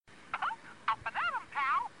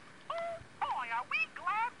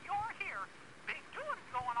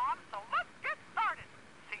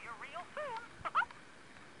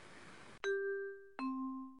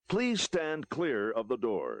Please stand clear of the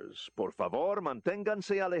doors. Por favor,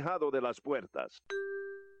 manténganse alejado de las puertas.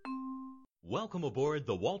 Welcome aboard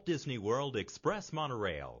the Walt Disney World Express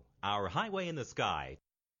Monorail, our highway in the sky.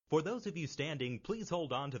 For those of you standing, please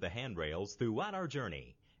hold on to the handrails throughout our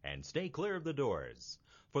journey and stay clear of the doors.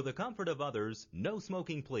 For the comfort of others, no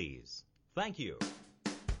smoking, please. Thank you.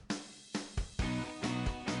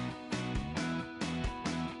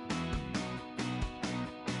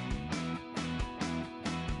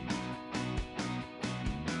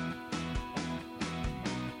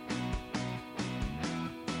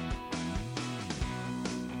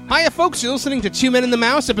 Hiya, folks. You're listening to Two Men and the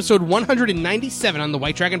Mouse, episode 197 on the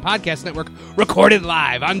White Dragon Podcast Network, recorded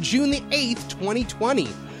live on June the 8th, 2020.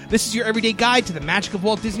 This is your everyday guide to the magic of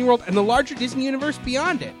Walt Disney World and the larger Disney universe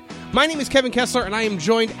beyond it. My name is Kevin Kessler, and I am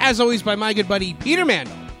joined, as always, by my good buddy, Peter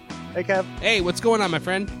Mandel. Hey, Kev. Hey, what's going on, my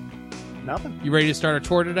friend? Nothing. You ready to start our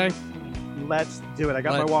tour today? Let's do it. I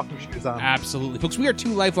got my walking shoes on. Absolutely. Folks, we are two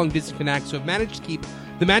lifelong Disney fanatics who have managed to keep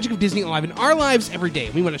the magic of Disney alive in our lives every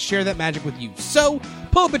day. We want to share that magic with you. So,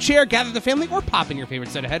 pull up a chair, gather the family, or pop in your favorite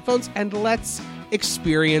set of headphones, and let's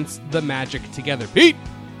experience the magic together. Pete!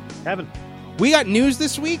 Kevin. We got news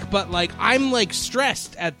this week, but, I'm,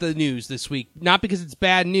 stressed at the news this week. Not because it's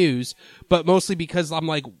bad news, but mostly because I'm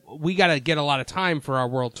we gotta get a lot of time for our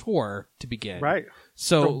world tour to begin. Right.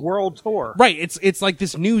 So the world tour. Right. It's like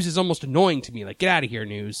this news is almost annoying to me. Get out of here,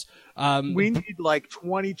 news. We need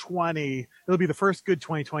 2020. It'll be the first good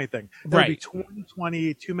 2020 thing. There'll Right. be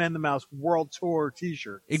 2020 Two Men and the Mouse World Tour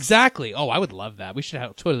T-shirt. Exactly. Oh, I would love that. We should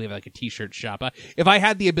totally have a T-shirt shop. If I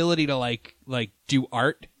had the ability to do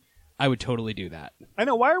art, I would totally do that. I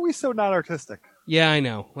know. Why are we so not artistic? Yeah, I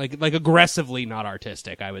know. Like aggressively not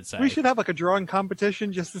artistic, I would say. We should have a drawing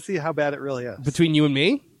competition just to see how bad it really is. Between you and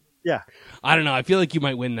me? Yeah. I don't know. I feel like you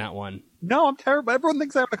might win that one. No, I'm terrible. Everyone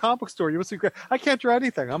thinks I have a comic book store. You must be great. I can't draw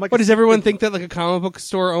anything. I'm like. What, does everyone think that a comic book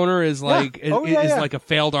store owner is like Yeah. a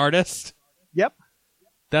failed artist? Yep.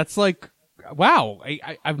 That's wow.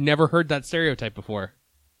 I've never heard that stereotype before.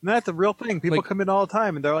 And that's a real thing. People come in all the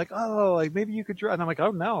time and they're like, "Oh, maybe you could draw." And I'm like, "Oh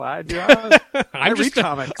no, I do. I read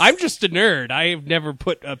comics. I'm just a nerd. I have never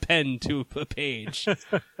put a pen to a page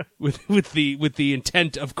with the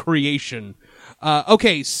intent of creation."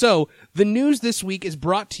 Okay, so the news this week is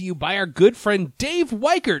brought to you by our good friend Dave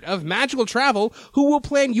Weichert of Magical Travel, who will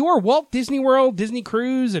plan your Walt Disney World, Disney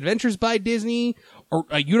Cruise, Adventures by Disney, or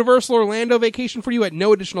a Universal Orlando vacation for you at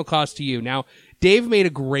no additional cost to you. Now, Dave made a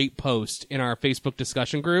great post in our Facebook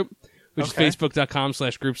discussion group, which is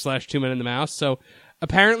facebook.com/group/Two Men and the Mouse. So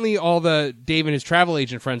apparently all the Dave and his travel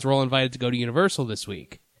agent friends were all invited to go to Universal this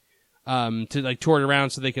week, to tour it around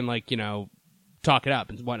so they can talk it up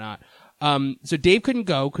and whatnot. So Dave couldn't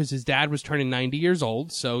go because his dad was turning 90 years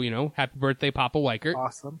old. So, happy birthday, Papa Weichert.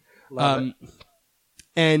 Awesome. Love it.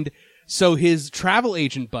 And so his travel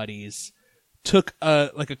agent buddies took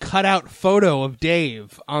a cutout photo of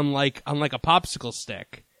Dave on a popsicle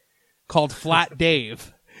stick called Flat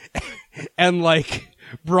Dave and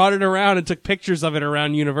brought it around and took pictures of it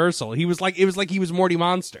around Universal. It was like he was Morty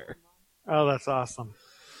Monster. Oh, that's awesome.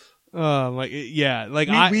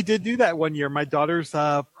 We did do that one year. My daughter's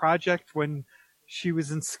project when she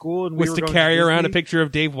was in school and was to carry around a picture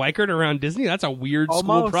of Dave Weichert around Disney. That's a weird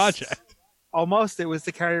school project. Almost. It was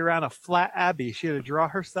to carry around a flat Abby. She had to draw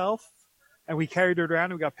herself. And we carried it around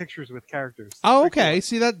and we got pictures with characters. Oh, okay. Cool.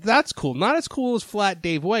 See, that's cool. Not as cool as Flat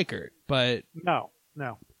Dave Weichert, but... No.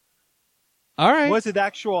 All right. Was it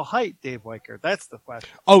actual height, Dave Weichert? That's the question.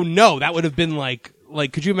 Oh, no. That would have been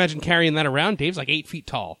could you imagine carrying that around? Dave's 8 feet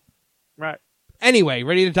tall. Right. Anyway,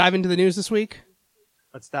 ready to dive into the news this week?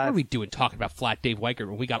 Let's dive. What are we doing talking about Flat Dave Weichert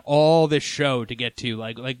when we got all this show to get to?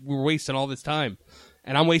 We're wasting all this time.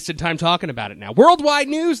 And I'm wasting time talking about it now. Worldwide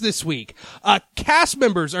news this week. Cast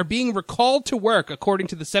members are being recalled to work, according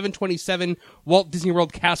to the 727 Walt Disney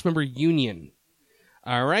World Cast Member Union.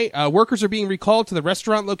 All right. Workers are being recalled to the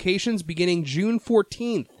restaurant locations beginning June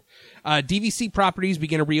 14th. DVC properties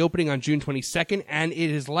begin reopening on June 22nd, and it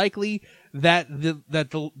is likely that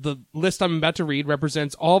the list I'm about to read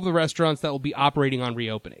represents all of the restaurants that will be operating on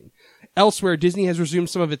reopening. Elsewhere, Disney has resumed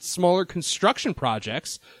some of its smaller construction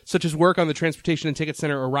projects, such as work on the Transportation and Ticket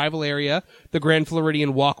Center arrival area, the Grand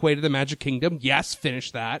Floridian walkway to the Magic Kingdom. Yes,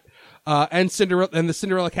 finished that. And the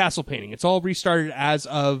Cinderella Castle painting. It's all restarted as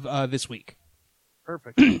of this week.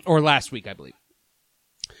 Perfect. Or last week, I believe.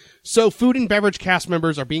 So, food and beverage cast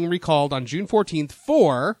members are being recalled on June 14th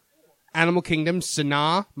for Animal Kingdom,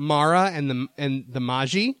 Sanaa, Mara, and the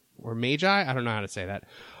Magi, or Magi, I don't know how to say that.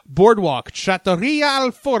 Boardwalk, Trattoria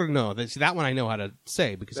al Forno. That one I know how to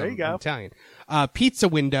say because I'm Italian. Pizza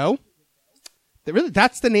Window, Really,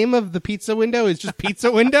 that's the name of the pizza window? Is just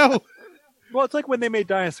pizza window? Well, it's like when they made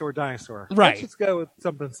Dinosaur. Right. Let's just go with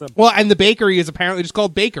something simple. Well, and the bakery is apparently just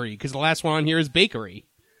called Bakery because the last one on here is Bakery.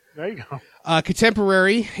 There you go.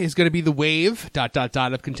 Contemporary is going to be the Wave, ...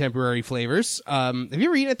 of contemporary flavors. Have you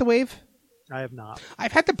ever eaten at the Wave? I have not.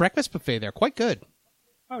 I've had the breakfast buffet there. Quite good.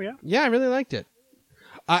 Oh, yeah? Yeah, I really liked it.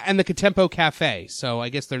 And the Contempo Cafe. So I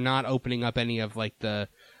guess they're not opening up any of like the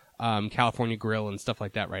California Grill and stuff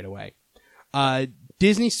like that right away.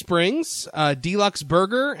 Disney Springs, Deluxe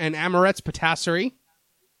Burger, and Amorette's Patisserie.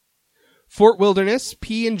 Fort Wilderness,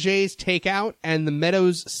 P&J's Takeout, and the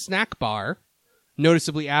Meadows Snack Bar.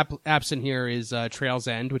 Noticeably absent here is Trail's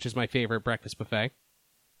End, which is my favorite breakfast buffet.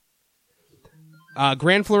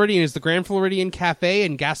 Grand Floridian is the Grand Floridian Cafe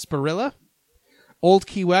and Gasparilla. Old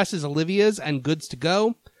Key West is Olivia's and Goods to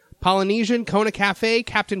Go. Polynesian, Kona Cafe,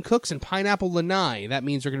 Captain Cook's, and Pineapple Lanai. That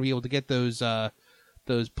means we're going to be able to get those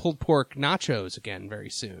pulled pork nachos again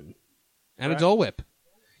very soon. And a Dole Whip.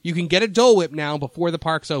 You can get a Dole Whip now before the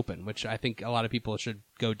parks open, which I think a lot of people should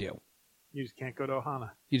go do. You just can't go to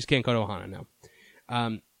Ohana. You just can't go to Ohana,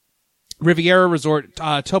 no. Riviera Resort,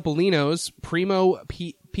 Topolino's, Primo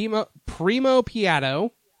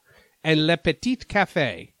Piatto, and Le Petit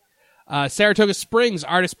Cafe. Saratoga Springs,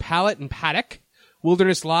 Artist Palette and Paddock.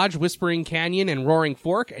 Wilderness Lodge, Whispering Canyon, and Roaring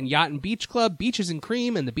Fork. And Yacht and Beach Club, Beaches and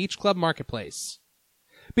Cream, and the Beach Club Marketplace.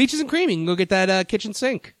 Beaches and Cream, you can go get that kitchen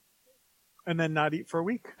sink. And then not eat for a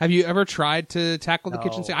week? Have you ever tried to tackle the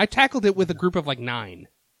kitchen sink? I tackled it with a group of like 9.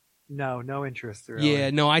 No interest. Really.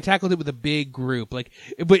 Yeah, no, I tackled it with a big group. Like,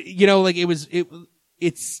 but you know, like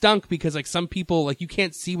it stunk because like some people like you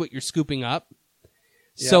can't see what you're scooping up.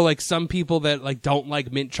 Yeah. So like some people that like don't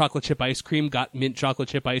like mint chocolate chip ice cream got mint chocolate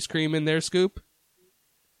chip ice cream in their scoop.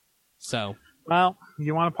 So. Well,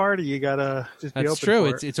 you want a party, you gotta just be open. That's true.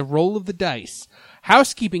 For it's a roll of the dice.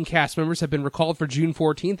 Housekeeping cast members have been recalled for June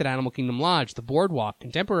 14th at Animal Kingdom Lodge, the Boardwalk,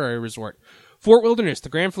 Contemporary Resort, Fort Wilderness, the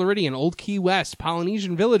Grand Floridian, Old Key West,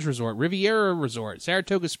 Polynesian Village Resort, Riviera Resort,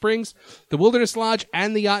 Saratoga Springs, the Wilderness Lodge,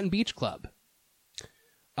 and the Yacht and Beach Club.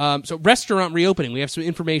 So restaurant reopening. We have some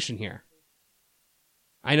information here.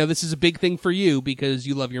 I know this is a big thing for you because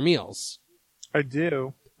you love your meals. I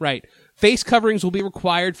do. Right. Face coverings will be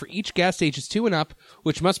required for each guest ages 2 and up,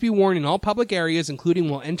 which must be worn in all public areas, including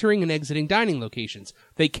while entering and exiting dining locations.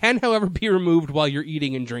 They can, however, be removed while you're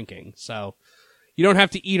eating and drinking. So you don't have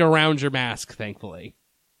to eat around your mask, thankfully.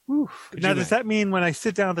 Oof. Now, does that mean when I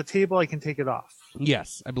sit down at the table, I can take it off?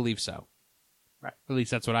 Yes, I believe so. Right. At least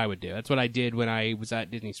that's what I would do. That's what I did when I was at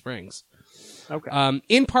Disney Springs. Okay.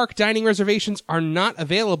 In-park dining reservations are not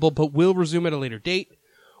available, but will resume at a later date.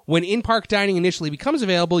 When in-park dining initially becomes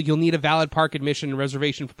available, you'll need a valid park admission and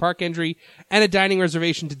reservation for park entry, and a dining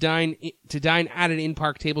reservation to dine at an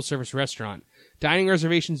in-park table service restaurant. Dining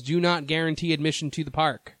reservations do not guarantee admission to the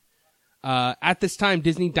park. At this time,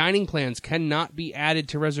 Disney dining plans cannot be added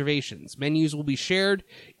to reservations. Menus will be shared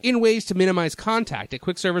in ways to minimize contact. At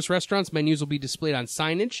quick service restaurants, menus will be displayed on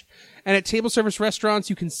signage, and at table service restaurants,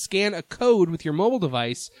 you can scan a code with your mobile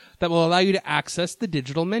device that will allow you to access the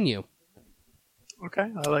digital menu.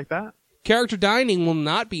 Okay, I like that. Character dining will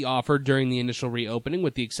not be offered during the initial reopening,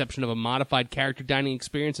 with the exception of a modified character dining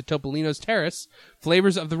experience at Topolino's Terrace,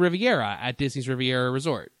 Flavors of the Riviera at Disney's Riviera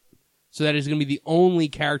Resort. So that is going to be the only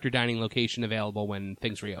character dining location available when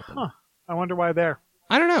things reopen. Huh. I wonder why there.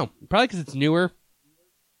 I don't know. Probably because it's newer.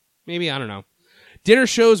 Maybe, I don't know. Dinner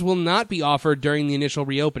shows will not be offered during the initial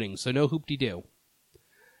reopening, so no hoop-de-doo.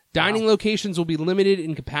 Dining locations will be limited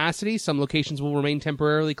in capacity. Some locations will remain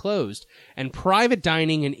temporarily closed. And private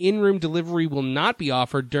dining and in-room delivery will not be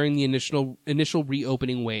offered during the initial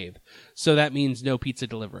reopening wave. So that means no pizza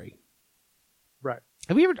delivery. Right.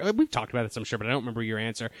 We've talked about this, I'm sure, but I don't remember your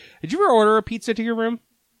answer. Did you ever order a pizza to your room?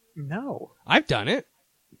 No. I've done it.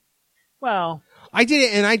 Well. I did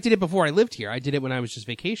it, and I did it before I lived here. I did it when I was just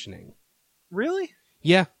vacationing. Really?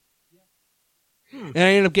 Yeah. And I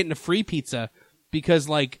ended up getting a free pizza because,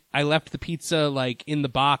 like, I left the pizza, like, in the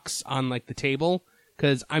box on, like, the table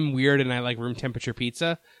because I'm weird and I like room temperature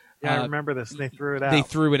pizza. Yeah, I remember this. They threw it out. They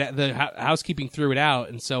threw it out. The housekeeping threw it out,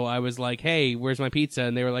 and so I was like, hey, where's my pizza?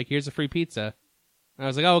 And they were like, here's a free pizza. And I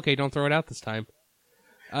was like, oh, okay, don't throw it out this time.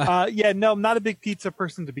 Yeah, no, I'm not a big pizza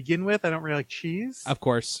person to begin with. I don't really like cheese. Of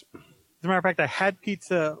course. As a matter of fact, I had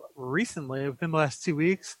pizza recently, within the last 2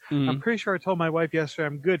 weeks. Mm-hmm. I'm pretty sure I told my wife yesterday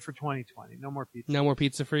I'm good for 2020. No more pizza. No more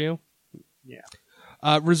pizza for you? Yeah.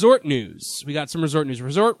 Resort news. We got some resort news.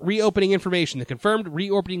 Resort reopening information. The confirmed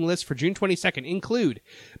reopening list for June 22nd include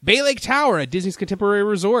Bay Lake Tower at Disney's Contemporary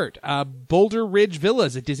Resort, Boulder Ridge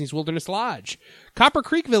Villas at Disney's Wilderness Lodge, Copper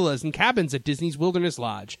Creek Villas and Cabins at Disney's Wilderness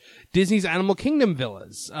Lodge, Disney's Animal Kingdom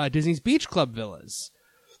Villas, Disney's Beach Club Villas.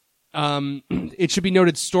 It should be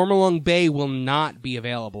noted Stormalong Bay will not be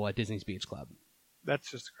available at Disney's Beach Club.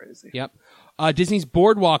 That's just crazy. Yep. Disney's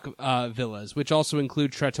Boardwalk Villas, which also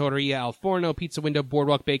include Trattoria Al Forno, Pizza Window,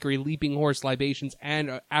 Boardwalk Bakery, Leaping Horse Libations,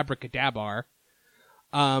 and Abracadabar.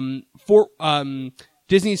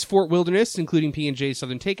 Disney's Fort Wilderness, including P&J's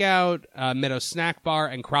Southern Takeout, Meadow Snack Bar,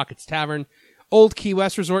 and Crockett's Tavern. Old Key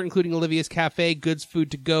West Resort, including Olivia's Cafe, Goods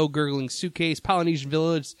Food to Go, Gurgling Suitcase, Polynesian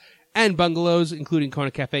Village, and Bungalows, including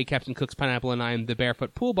Kona Cafe, Captain Cook's Pineapple and I'm, the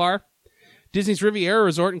Barefoot Pool Bar. Disney's Riviera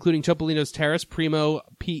Resort, including Topolino's Terrace, Primo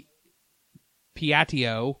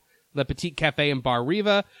Piatio, Le Petit Cafe, and Bar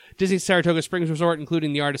Riva. Disney's Saratoga Springs Resort,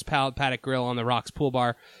 including the Artist Paddock Grill on the Rocks Pool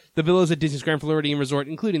Bar. The villas at Disney's Grand Floridian Resort,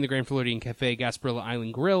 including the Grand Floridian Cafe, Gasparilla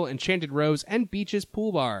Island Grill, Enchanted Rose, and Beaches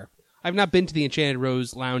Pool Bar. I've not been to the Enchanted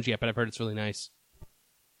Rose Lounge yet, but I've heard it's really nice.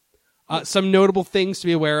 Some notable things to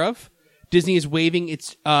be aware of. Disney is waiving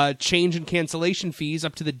its change and cancellation fees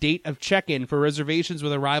up to the date of check-in for reservations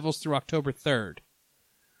with arrivals through October 3rd.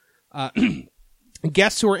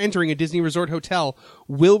 Guests who are entering a Disney Resort hotel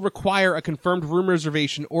will require a confirmed room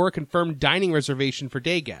reservation or a confirmed dining reservation for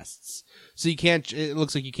day guests. So it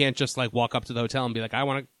looks like you can't just walk up to the hotel and be like, I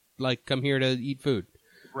want to come here to eat food.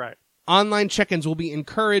 Right. Online check-ins will be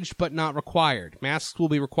encouraged but not required. Masks will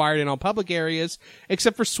be required in all public areas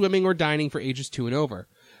except for swimming or dining for ages 2 and over.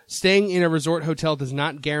 Staying in a resort hotel does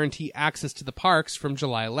not guarantee access to the parks from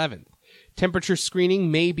July 11th. Temperature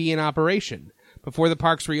screening may be in operation. Before the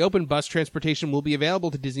parks reopen, bus transportation will be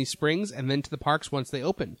available to Disney Springs and then to the parks once they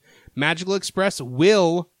open. Magical Express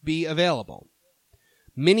will be available.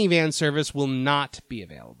 Minivan service will not be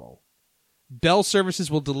available. Bell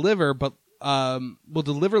services will deliver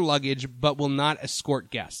luggage but will not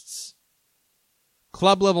escort guests.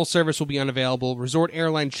 Club level service will be unavailable. Resort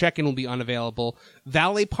airline check-in will be unavailable.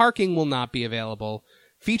 Valet parking will not be available.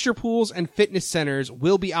 Feature pools and fitness centers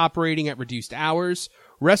will be operating at reduced hours.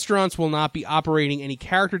 Restaurants will not be operating any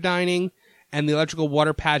character dining, and the electrical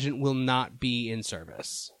water pageant will not be in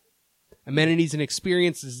service. Amenities and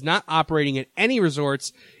experiences not operating at any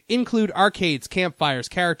resorts include arcades, campfires,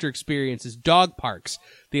 character experiences, dog parks,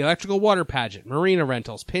 the electrical water pageant, marina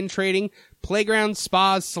rentals, pin trading, playgrounds,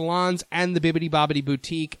 spas, salons, and the Bibbidi Bobbidi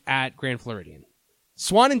Boutique at Grand Floridian.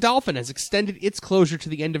 Swan and Dolphin has extended its closure to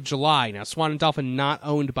the end of July. Now, Swan and Dolphin not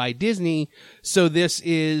owned by Disney, so this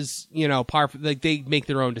is, they make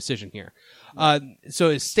their own decision here. So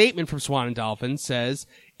a statement from Swan and Dolphin says,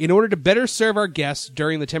 in order to better serve our guests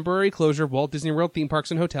during the temporary closure of Walt Disney World theme parks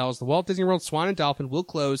and hotels, the Walt Disney World Swan and Dolphin will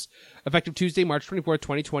close effective Tuesday, March 24th,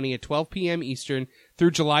 2020 at 12 p.m. Eastern through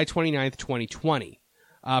July 29th, 2020.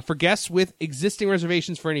 For guests with existing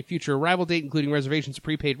reservations for any future arrival date, including reservations at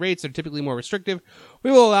prepaid rates that are typically more restrictive,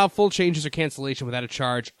 we will allow full changes or cancellation without a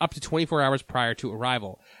charge up to 24 hours prior to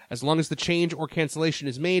arrival, as long as the change or cancellation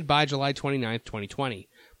is made by July 29th, 2020.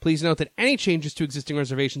 Please note that any changes to existing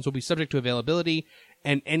reservations will be subject to availability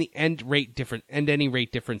and any rate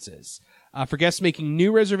differences. For guests making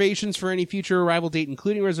new reservations for any future arrival date,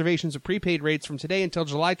 including reservations of prepaid rates from today until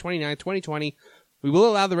July 29th, 2020, we will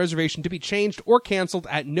allow the reservation to be changed or canceled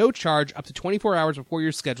at no charge up to 24 hours before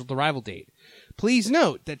your scheduled arrival date. Please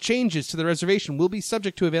note that changes to the reservation will be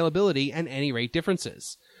subject to availability and any rate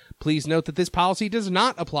differences. Please note that this policy does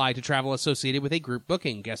not apply to travel associated with a group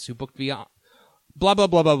booking. Guests who booked via blah, blah,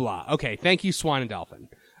 blah, blah, blah. Okay, thank you, Swan and Dolphin.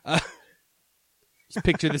 Just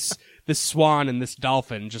picture this swan and this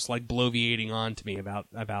dolphin just bloviating on to me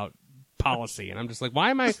about policy, and I'm just like,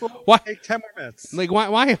 why take 10 more minutes?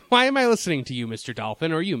 Why am I listening to you, Mr.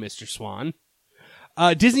 Dolphin, or you, Mr. Swan?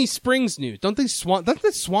 Disney Springs news. Don't the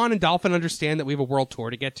Swan and Dolphin understand that we have a world tour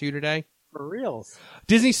to get to today? For reals.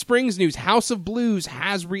 Disney Springs news. House of Blues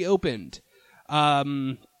has reopened.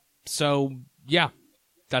 So yeah,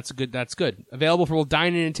 that's good. Available for both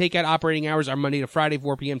dine-in and takeout. Operating hours are Monday to Friday,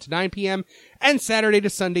 4 p.m. to 9 p.m. and Saturday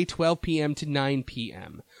to Sunday, 12 p.m. to 9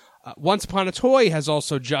 p.m. Once Upon a Toy has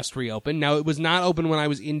also just reopened. Now, it was not open when I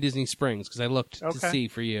was in Disney Springs because I looked to see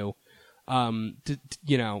for you.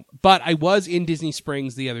 But I was in Disney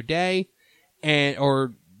Springs the other day, I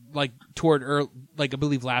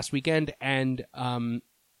believe last weekend, and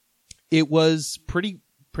it was pretty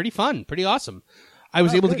fun, pretty awesome. I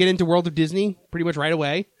was able to get into World of Disney pretty much right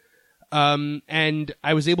away. And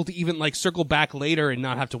I was able to even circle back later and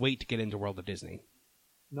not have to wait to get into World of Disney.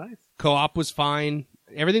 Nice. Co-op was fine.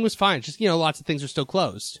 Everything was fine. Just, lots of things are still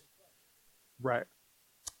closed. Right.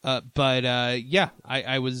 Yeah,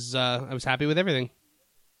 I was happy with everything.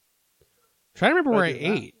 I'm trying to remember where I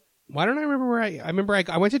ate. Why don't I remember where I remember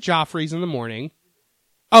I went to Joffrey's in the morning.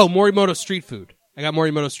 Oh, Morimoto street food. I got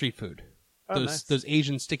Morimoto street food. Those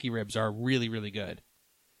Asian sticky ribs are really, really good.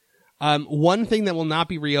 One thing that will not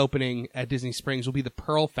be reopening at Disney Springs will be the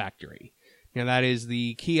Pearl Factory. Now, that is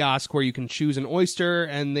the kiosk where you can choose an oyster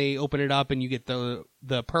and they open it up and you get the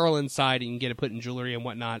pearl inside and you can get it put in jewelry and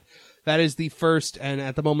whatnot. That is the first and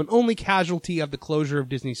at the moment only casualty of the closure of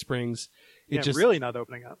Disney Springs. Really not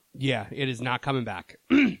opening up. Yeah, it is not coming back.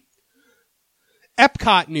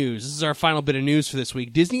 Epcot news. This is our final bit of news for this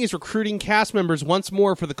week. Disney is recruiting cast members once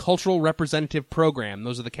more for the Cultural Representative Program.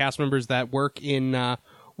 Those are the cast members that work in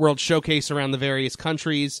World Showcase around the various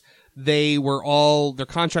countries. Their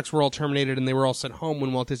contracts were all terminated and they were all sent home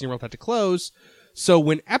when Walt Disney World had to close. So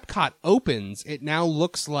when Epcot opens, it now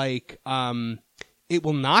looks like it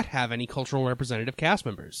will not have any cultural representative cast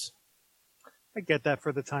members. I get that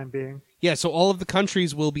for the time being. Yeah, so all of the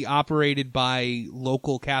countries will be operated by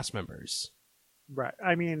local cast members. Right.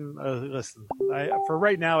 I mean, listen, for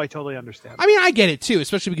right now, I totally understand. I mean, I get it too,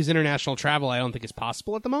 especially because international travel I don't think is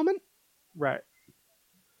possible at the moment. Right.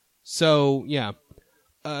 So, yeah.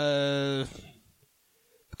 The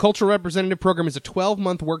Cultural Representative Program is a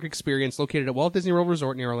 12-month work experience located at Walt Disney World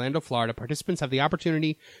Resort near Orlando, Florida. Participants have the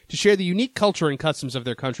opportunity to share the unique culture and customs of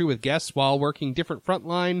their country with guests while working different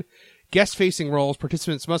frontline guest-facing roles.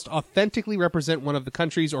 Participants must authentically represent one of the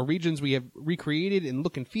countries or regions we have recreated in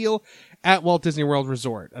look and feel at Walt Disney World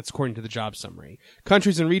Resort. That's according to the job summary.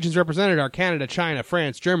 Countries and regions represented are Canada, China,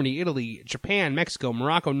 France, Germany, Italy, Japan, Mexico,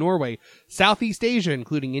 Morocco, Norway, Southeast Asia,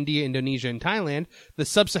 including India, Indonesia, and Thailand, the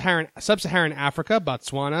Sub-Saharan Africa,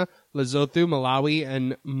 Botswana, Lesotho, Malawi,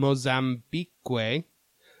 and Mozambique,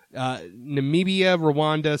 Namibia,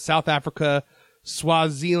 Rwanda, South Africa,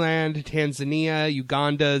 Swaziland, Tanzania,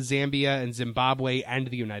 Uganda, Zambia, and Zimbabwe, and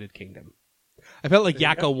the United Kingdom. I felt like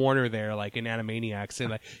Yakko Warner there, like in Animaniacs, saying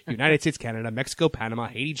like United States, Canada, Mexico, Panama,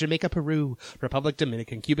 Haiti, Jamaica, Peru, Republic,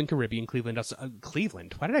 Dominican, Cuban, Caribbean, Cleveland,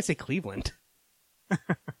 Cleveland. Why did I say Cleveland?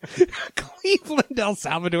 Cleveland, El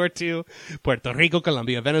Salvador, too. Puerto Rico,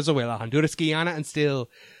 Colombia, Venezuela, Honduras, Guyana, and still.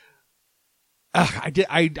 I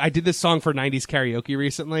did this song for 90s karaoke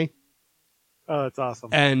recently. Oh, that's awesome.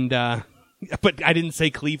 And but I didn't say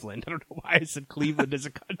Cleveland. I don't know why I said Cleveland as a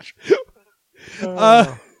country.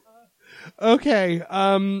 Okay.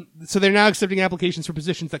 So they're now accepting applications for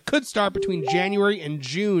positions that could start between January and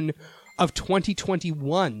June of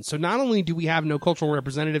 2021. So not only do we have no cultural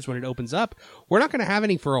representatives when it opens up, we're not going to have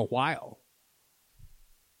any for a while.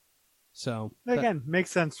 So again, makes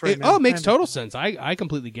sense right now. Oh, it makes total sense. I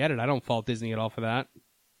completely get it. I don't fault Disney at all for that.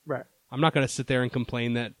 Right. I'm not going to sit there and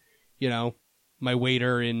complain that, my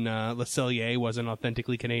waiter in Le Cellier wasn't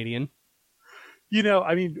authentically Canadian.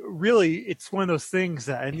 I mean, really, it's one of those things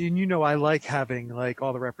that, and I like having like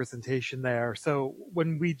all the representation there. So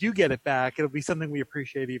when we do get it back, it'll be something we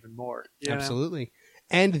appreciate even more. Absolutely.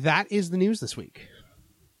 And that is the news this week.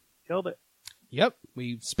 Killed it. Yep,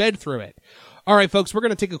 we sped through it. All right, folks, we're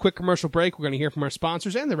going to take a quick commercial break. We're going to hear from our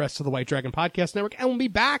sponsors and the rest of the White Dragon Podcast Network, and we'll be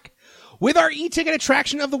back with our e-ticket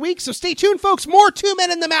attraction of the week. So stay tuned, folks. More Two Men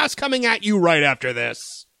and the Mouse coming at you right after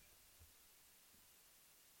this.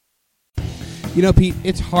 Pete,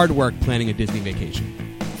 it's hard work planning a Disney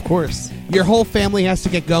vacation. Of course. Your whole family has to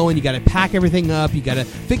get going. You got to pack everything up. You got to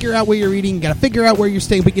figure out where you're eating. You got to figure out where you're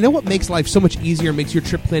staying. But you know what makes life so much easier, makes your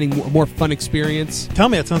trip planning a more fun experience? Tell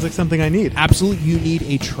me, it sounds like something I need. Absolutely, you need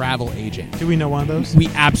a travel agent. Do we know one of those? We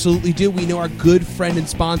absolutely do. We know our good friend and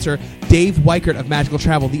sponsor, Dave Weichert of Magical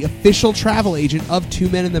Travel, the official travel agent of Two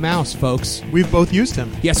Men and the Mouse, folks. We've both used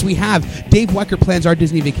him. Yes, we have. Dave Weichert plans our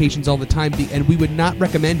Disney vacations all the time, and we would not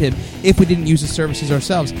recommend him if we didn't use his services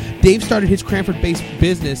ourselves. Dave started his Cranford-based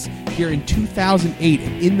business here in 2008,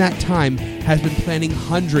 and in that time has been planning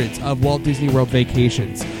hundreds of Walt Disney World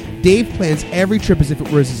vacations. Dave plans every trip as if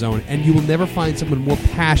it was his own, and you will never find someone more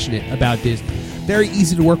passionate about Disney. Very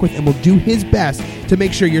easy to work with, and will do his best to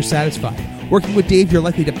make sure you're satisfied. Working with Dave, you're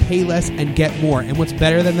likely to pay less and get more. And what's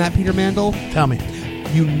better than that, Peter Mandel? Tell me.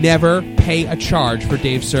 You never pay a charge for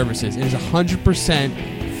Dave's services. It is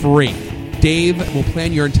 100% free. Dave will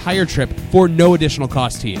plan your entire trip for no additional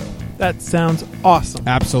cost to you. That sounds awesome.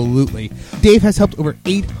 Absolutely. Dave has helped over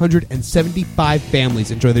 875 families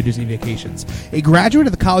enjoy their Disney vacations. A graduate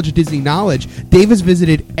of the College of Disney Knowledge, Dave has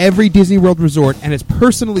visited every Disney World resort and has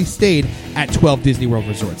personally stayed at 12 Disney World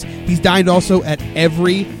resorts. He's dined also at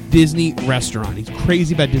every Disney restaurant. He's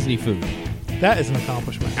crazy about Disney food. That is an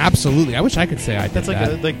accomplishment. Absolutely. I wish I could say I did That's like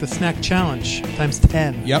that. like the snack challenge times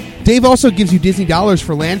 10. Yep. Dave also gives you Disney dollars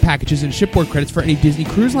for land packages and shipboard credits for any Disney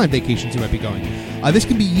Cruise Line vacations you might be going. This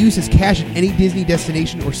can be used as cash at any Disney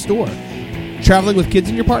destination or store. Traveling with kids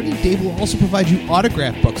in your party, Dave will also provide you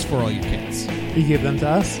autograph books for all your kids. He gave them to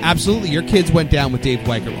us? Absolutely. Your kids went down with Dave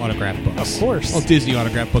Weicker autograph books. Of course. Well, Disney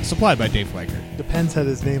autograph books supplied by Dave Weicker. Depends had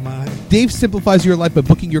his name on it. Dave simplifies your life by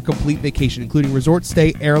booking your complete vacation, including resort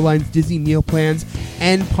stay, airlines, Disney meal plans,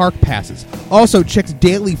 and park passes. Also, checks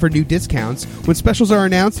daily for new discounts. When specials are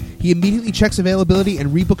announced, he immediately checks availability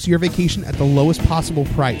and rebooks your vacation at the lowest possible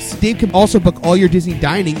price. Dave can also book all your Disney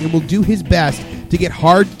dining and will do his best to get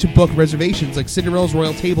hard-to-book reservations like Cinderella's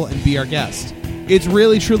Royal Table and Be Our Guest. It's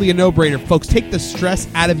really, truly a no-brainer, folks. Take the stress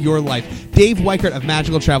out of your life. Dave Weichert of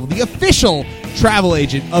Magical Travel, the official travel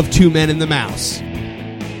agent of Two Men and the Mouse.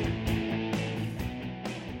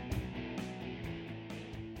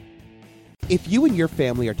 If you and your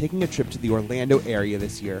family are taking a trip to the Orlando area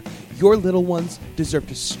this year, your little ones deserve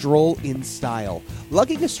to stroll in style.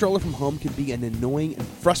 Lugging a stroller from home can be an annoying and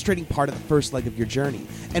frustrating part of the first leg of your journey,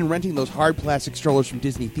 and renting those hard plastic strollers from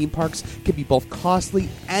Disney theme parks can be both costly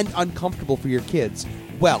and uncomfortable for your kids.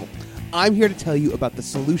 Well, I'm here to tell you about the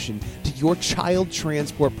solution to your child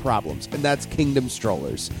transport problems, and that's Kingdom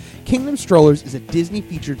Strollers. Kingdom Strollers is a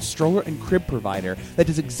Disney-featured stroller and crib provider that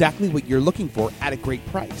does exactly what you're looking for at a great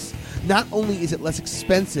price. Not only is it less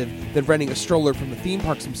expensive than renting a stroller from the theme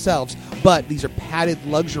parks themselves, but these are padded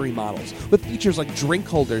luxury models with features like drink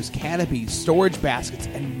holders, canopies, storage baskets,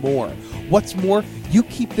 and more. What's more, you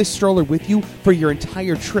keep this stroller with you for your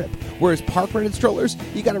entire trip, whereas park-rented strollers,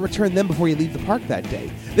 you got to return them before you leave the park that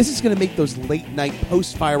day. This is going to make those late-night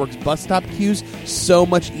post-fireworks bus stop queues so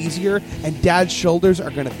much easier, and Dad's shoulders are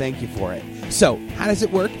going to thank you for it. So, how does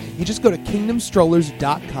it work? You just go to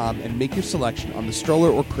kingdomstrollers.com and make your selection on the stroller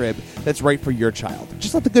or crib that's right for your child.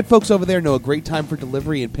 Just let the good folks over there know a great time for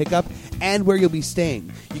delivery and pickup and where you'll be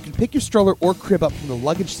staying. You can pick your stroller or crib up from the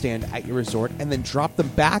luggage stand at your resort and then drop them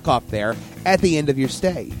back off there at the end of your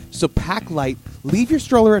stay. So pack light, leave your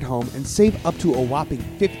stroller at home, and save up to a whopping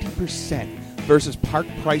 50% versus park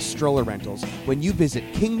price stroller rentals when you visit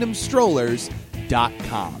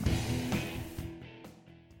kingdomstrollers.com.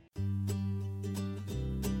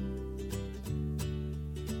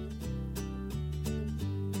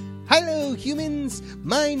 Hello, humans!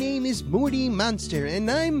 My name is Morty Monster, and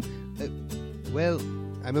I'm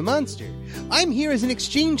a monster. I'm here as an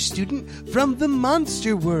exchange student from the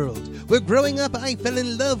Monster World, where growing up I fell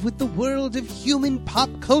in love with the world of human pop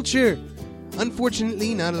culture.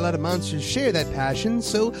 Unfortunately, not a lot of monsters share that passion,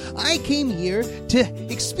 so I came here to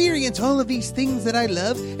experience all of these things that I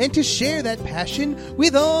love and to share that passion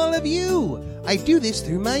with all of you. I do this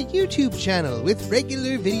through my YouTube channel with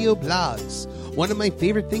regular video blogs. One of my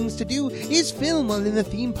favorite things to do is film while in the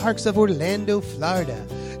theme parks of Orlando, Florida.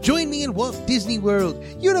 Join me in Walt Disney World,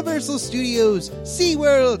 Universal Studios,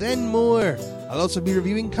 SeaWorld, and more. I'll also be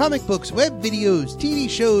reviewing comic books, web videos, TV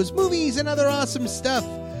shows, movies, and other awesome stuff.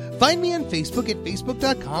 Find me on Facebook at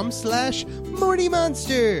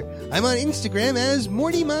facebook.com/MortyMonster. I'm on Instagram as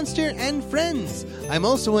Morty Monster and Friends. I'm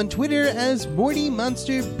also on Twitter as Morty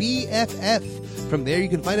Monster BFF. From there you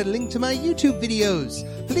can find a link to my YouTube videos.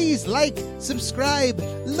 Please like, subscribe,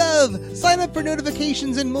 love, sign up for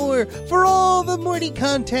notifications and more for all the Morty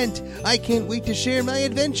content. I can't wait to share my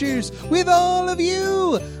adventures with all of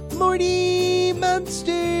you. Morty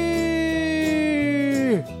Monster!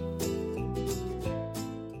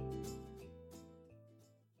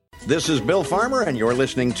 This is Bill Farmer, and you're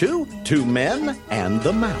listening to Two Men and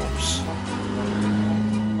the Mouse.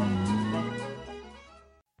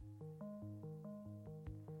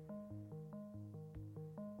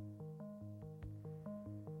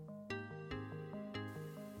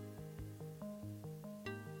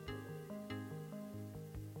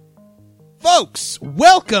 Folks,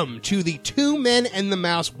 welcome to the Two Men and the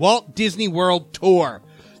Mouse Walt Disney World Tour.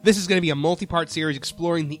 This is going to be a multi-part series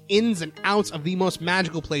exploring the ins and outs of the most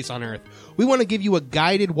magical place on Earth. We want to give you a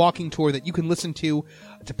guided walking tour that you can listen to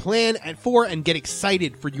plan for and get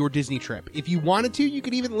excited for your Disney trip. If you wanted to, you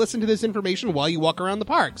could even listen to this information while you walk around the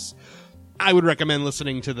parks. I would recommend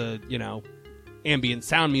listening to the, ambient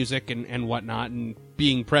sound music and whatnot and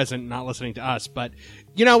being present, not listening to us. But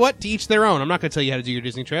you know what? To each their own. I'm not going to tell you how to do your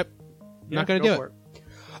Disney trip. I'm not going to do it.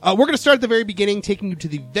 We're going to start at the very beginning, taking you to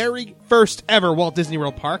the very first ever Walt Disney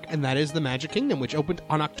World park, and that is the Magic Kingdom, which opened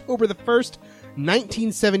on October the 1st,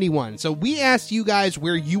 1971. So we asked you guys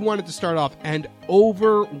where you wanted to start off, and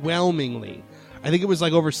overwhelmingly, I think it was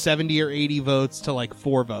like over 70 or 80 votes to like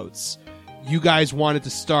 4 votes. You guys wanted to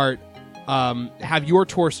start have your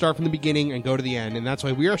tour start from the beginning and go to the end. And that's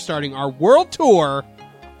why we are starting our world tour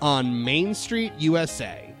on Main Street,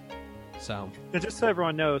 USA. So, and just so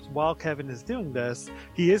everyone knows, while Kevin is doing this,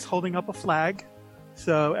 he is holding up a flag,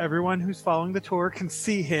 so everyone who's following the tour can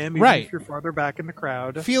see him, even if you're farther back in the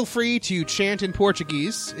crowd. Feel free to chant in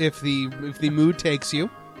Portuguese if the mood takes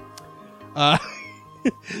you.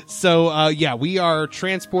 So we are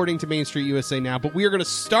transporting to Main Street, USA now, but we are going to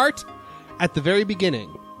start at the very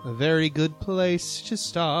beginning. A very good place to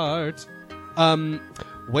start.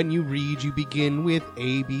 When you read, you begin with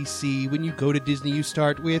ABC. When you go to Disney, you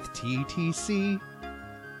start with TTC.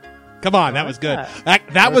 Come on, that was good.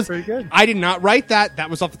 That was pretty good. I did not write that. That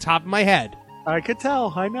was off the top of my head. I could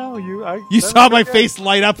tell. I know you. You saw my face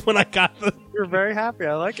light up when I got the. You're very happy.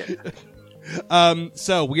 I like it.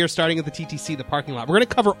 So we are starting at the TTC, the parking lot. We're going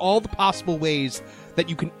to cover all the possible ways that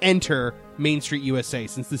you can enter Main Street, USA,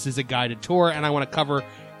 since this is a guided tour, and I want to cover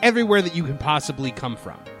everywhere that you can possibly come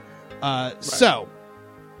from. So.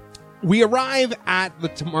 We arrive at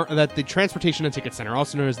the Transportation and Ticket Center,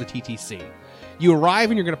 also known as the TTC. You arrive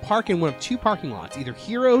and you're going to park in one of two parking lots, either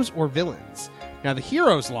Heroes or Villains. Now, the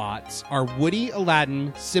Heroes lots are Woody,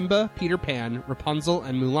 Aladdin, Simba, Peter Pan, Rapunzel,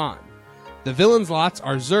 and Mulan. The Villains lots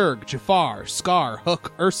are Zurg, Jafar, Scar,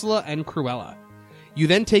 Hook, Ursula, and Cruella. You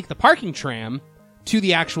then take the parking tram to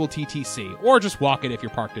the actual TTC, or just walk it if you're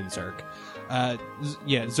parked in Zurg.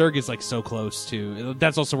 Zurg is like so close to.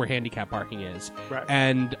 That's also where handicap parking is. Right.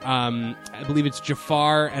 And I believe it's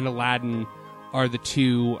Jafar and Aladdin are the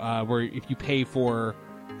two where if you pay for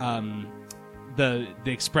the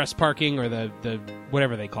express parking or the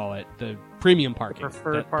whatever they call it, the premium parking,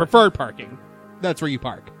 preferred parking, that's where you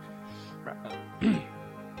park. Right.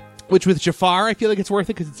 Which with Jafar, I feel like it's worth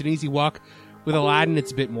it because it's an easy walk. With Aladdin,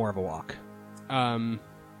 it's a bit more of a walk.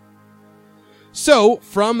 So,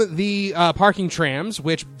 from the parking trams,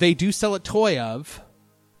 which they do sell a toy of,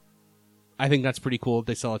 I think that's pretty cool if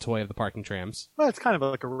they sell a toy of the parking trams. Well, it's kind of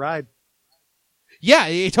like a ride. Yeah,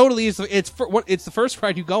 it totally is. It's the first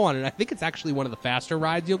ride you go on, and I think it's actually one of the faster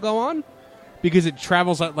rides you'll go on, because it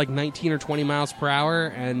travels at like 19 or 20 miles per hour,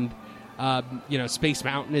 and, Space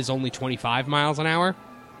Mountain is only 25 miles an hour.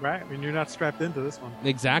 Right, I mean, you're not strapped into this one.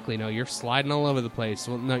 Exactly, no, you're sliding all over the place.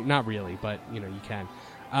 Well, no, not really, but, you can.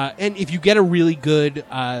 And if you get a really good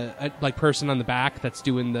person on the back that's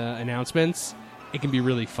doing the announcements, it can be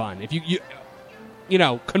really fun. If you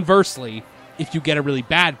conversely, if you get a really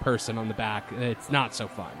bad person on the back, it's not so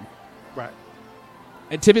fun. Right.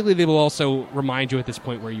 And typically they will also remind you at this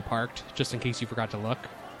point where you parked, just in case you forgot to look.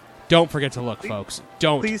 Don't forget to look, folks.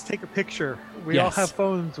 Don't. Please take a picture. We all have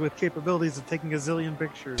phones with capabilities of taking a zillion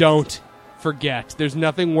pictures. Don't forget. There's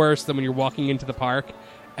nothing worse than when you're walking into the park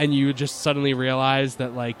and you just suddenly realize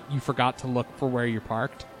that, you forgot to look for where you're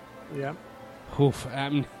parked. Yeah. Oof.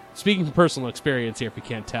 Speaking from personal experience here, if you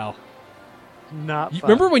can't tell. Not fun.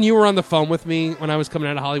 Remember when you were on the phone with me when I was coming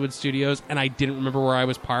out of Hollywood Studios and I didn't remember where I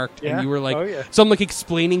was parked? Yeah. And you were like, oh, yeah. So I'm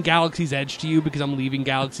explaining Galaxy's Edge to you because I'm leaving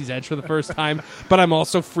Galaxy's Edge for the first time, but I'm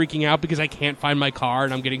also freaking out because I can't find my car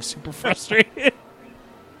and I'm getting super frustrated.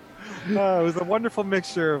 It was a wonderful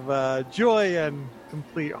mixture of joy and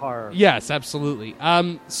complete horror. Yes, absolutely.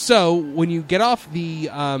 So when you get off the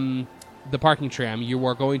parking tram, you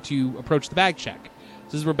are going to approach the bag check.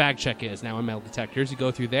 This is where bag check is now in metal detectors. You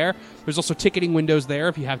go through there. There's also ticketing windows there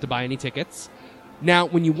if you have to buy any tickets. Now,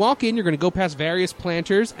 when you walk in, you're going to go past various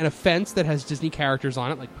planters and a fence that has Disney characters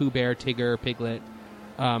on it, like Pooh Bear, Tigger, Piglet.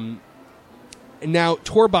 And now,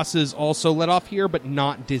 tour buses also let off here, but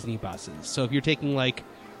not Disney buses. So if you're taking,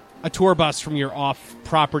 a tour bus from your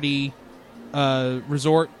off-property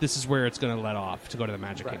resort, this is where it's going to let off to go to the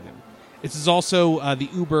Magic Kingdom. This is also the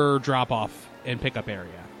Uber drop-off and pickup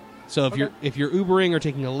area. So if you're Ubering or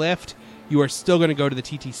taking a Lyft, you are still going to go to the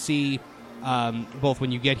TTC, both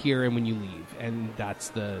when you get here and when you leave, and that's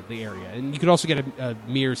the area. And you could also get a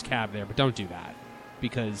Mears cab there, but don't do that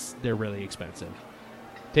because they're really expensive.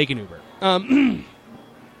 Take an Uber.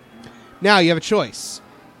 Now you have a choice: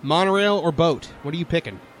 monorail or boat. What are you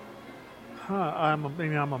picking? I'm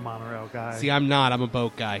a monorail guy. See, I'm not. I'm a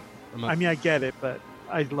boat guy. I get it, but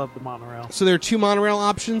I love the monorail. So there are two monorail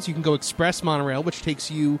options. You can go express monorail, which takes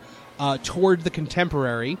you toward the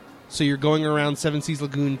Contemporary. So you're going around Seven Seas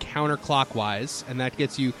Lagoon counterclockwise, and that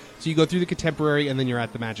gets you... So you go through the Contemporary, and then you're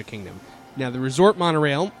at the Magic Kingdom. Now, the Resort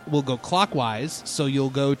Monorail will go clockwise, so you'll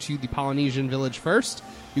go to the Polynesian Village first,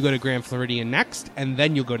 you go to Grand Floridian next, and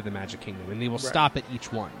then you'll go to the Magic Kingdom, and they will stop at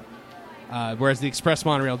each one. Whereas the Express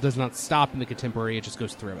Monorail does not stop in the Contemporary, it just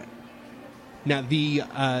goes through it. Now, the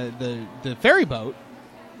ferry boat...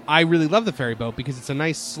 I really love the ferry boat because it's a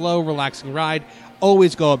nice, slow, relaxing ride.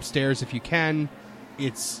 Always go upstairs if you can.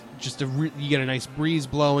 It's you get a nice breeze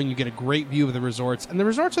blowing. You get a great view of the resorts, and the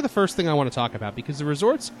resorts are the first thing I want to talk about because the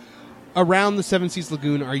resorts around the Seven Seas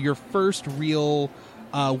Lagoon are your first real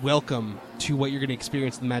welcome to what you're going to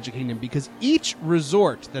experience in the Magic Kingdom, because each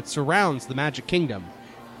resort that surrounds the Magic Kingdom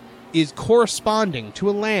is corresponding to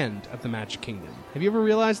a land of the Magic Kingdom. Have you ever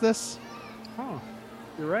realized this? Oh,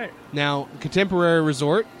 you're right. Now, Contemporary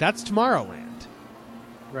Resort, that's Tomorrowland.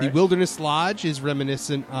 Right. The Wilderness Lodge is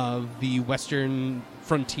reminiscent of the western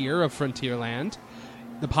frontier of Frontierland.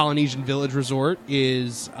 The Polynesian Village Resort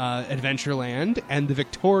is Adventureland, and the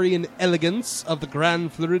Victorian elegance of the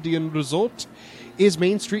Grand Floridian Resort is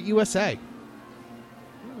Main Street USA.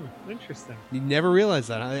 Interesting. You never realized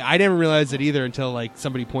that. I never realized it either until like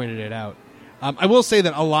somebody pointed it out. I will say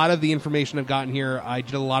that a lot of the information I've gotten here, I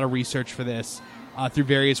did a lot of research for this through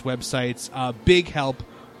various websites. Big help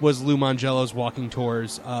was Lou Mongello's walking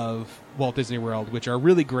tours of Walt Disney World, which are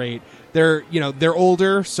really great. They're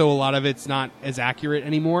older, so a lot of it's not as accurate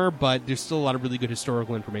anymore, but there's still a lot of really good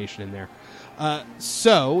historical information in there.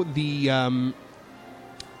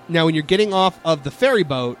 Now when you're getting off of the ferry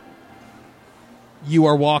boat, you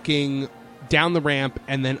are walking down the ramp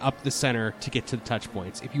and then up the center to get to the touch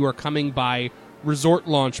points. If you are coming by resort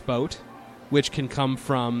launch boat, which can come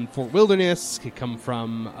from Fort Wilderness, can come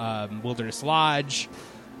from Wilderness Lodge,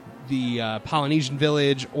 the Polynesian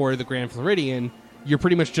Village, or the Grand Floridian, you're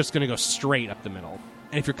pretty much just going to go straight up the middle.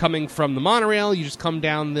 And if you're coming from the monorail, you just come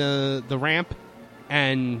down the ramp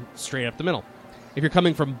and straight up the middle. If you're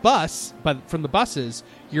coming from the buses,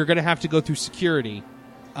 you're going to have to go through security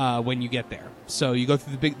when you get there. So you go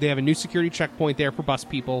through they have a new security checkpoint there for bus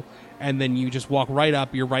people, and then you just walk right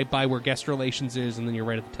up. You're right by where guest relations is, and then you're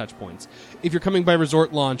right at the touch points. If you're coming by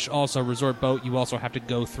resort launch, also resort boat, you also have to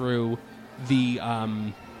go through the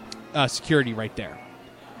security right there.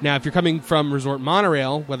 Now, if you're coming from resort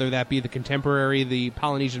monorail, whether that be the Contemporary, the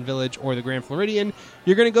Polynesian Village, or the Grand Floridian,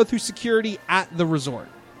 you're going to go through security at the resort,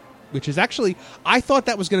 which is actually, I thought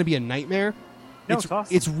that was going to be a nightmare. No, it's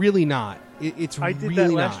awesome. It's really not. I did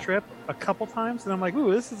that last trip a couple times, and I'm like,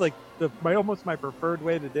 ooh, this is like almost my preferred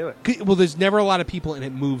way to do it. Well, there's never a lot of people, and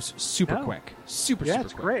it moves super quick. Super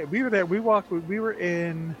it's quick. Great. We were there. We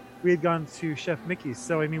had gone to Chef Mickey's.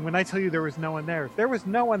 So, I mean, when I tell you there was no one there, there was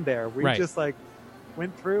no one there. We just like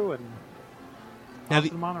went through and off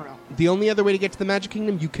the monorail. The only other way to get to the Magic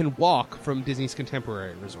Kingdom, you can walk from Disney's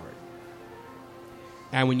Contemporary Resort.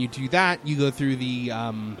 And when you do that, you go through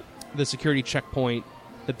the security checkpoint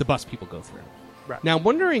that the bus people go through. Right. Now, I'm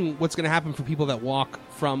wondering what's going to happen for people that walk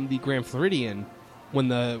from the Grand Floridian when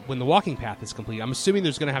the walking path is complete. I'm assuming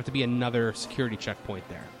there's going to have to be another security checkpoint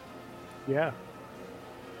there. Yeah.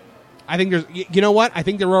 I think there's... You know what? I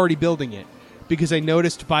think they're already building it, because I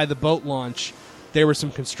noticed by the boat launch there was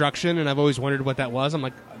some construction, and I've always wondered what that was. I'm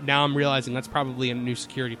like, now I'm realizing that's probably a new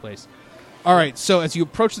security place. All right, so as you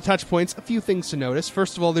approach the touch points, a few things to notice.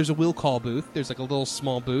 First of all, there's a will call booth. There's like a little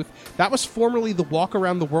small booth. That was formerly the Walk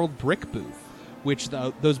Around the World brick booth, which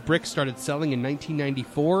those bricks started selling in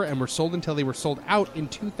 1994 and were sold until they were sold out in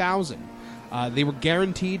 2000. They were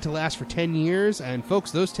guaranteed to last for 10 years, and folks,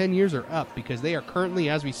 those 10 years are up because they are currently,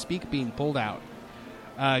 as we speak, being pulled out.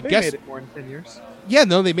 They made it more than 10 years. Yeah,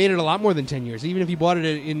 no, they made it a lot more than 10 years. Even if you bought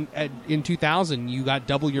it in 2000, you got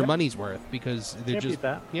double your money's worth because they're Can't just... beat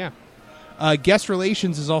that. Yeah. Guest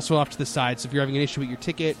relations is also off to the side, so if you're having an issue with your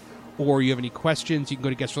ticket or you have any questions, you can go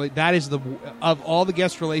to guest relations. That is of all the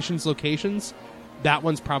guest relations locations, that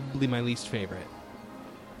one's probably my least favorite.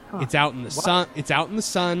 Huh. It's out in the sun. It's out in the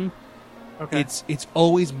sun. Okay. It's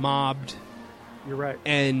always mobbed. You're right.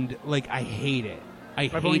 And like I hate it.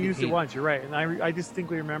 I've only used it once. You're right, and I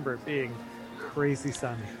distinctly remember it being crazy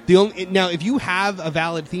sunny. Now, if you have a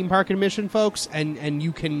valid theme park admission, folks, and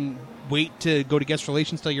you can wait to go to guest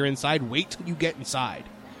relations till you're inside, wait till you get inside.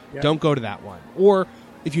 Yep. Don't go to that one. Or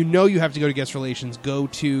if you know you have to go to guest relations, go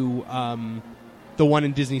to the one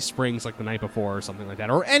in Disney Springs like the night before or something like that,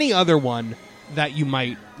 or any other one that you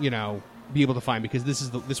might be able to find, because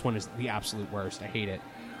this one is the absolute worst. I hate it.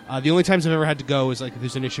 The only times I've ever had to go is like if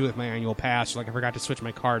there's an issue with my annual pass, or like I forgot to switch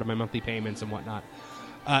my card to my monthly payments and whatnot.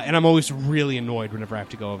 And I'm always really annoyed whenever I have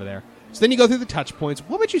to go over there. So then you go through the touch points.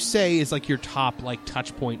 What would you say is like your top like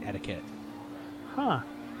touch point etiquette? Huh.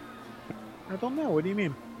 I don't know. What do you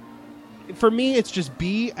mean? For me, it's just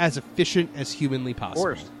be as efficient as humanly possible.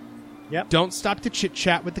 Of course. Yep. Don't stop to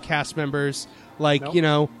chit-chat with the cast members. Like,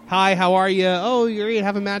 Nope. Hi, how are you? Oh, you're great.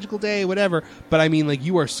 Have a magical day, whatever. But I mean, like,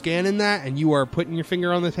 you are scanning that, and you are putting your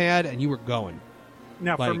finger on the pad, and you are going.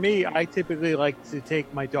 Now, for me, I typically like to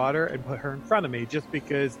take my daughter and put her in front of me, just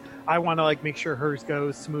because I want to like make sure hers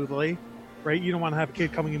goes smoothly, right? You don't want to have a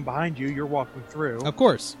kid coming in behind you. You're walking through. Of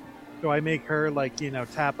course. So I make her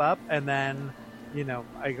tap up, and then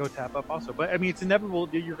I go tap up also. But I mean, it's inevitable.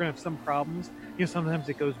 You're going to have some problems. Sometimes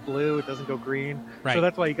it goes blue, it doesn't go green. Right. So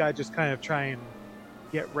that's why you got to just kind of try and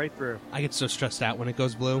get right through. I get so stressed out when it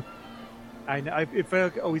goes blue. I know.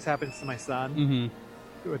 It always happens to my son.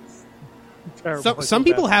 Mm-hmm. It's terrible. Some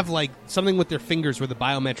people have something with their fingers where the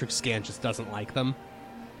biometric scan just doesn't like them.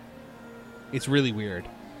 It's really weird.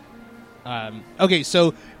 Okay,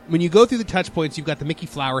 so when you go through the touch points, you've got the Mickey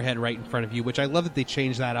flower head right in front of you, which I love that they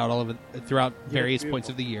changed that out all over throughout various points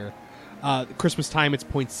of the year. Christmas time, it's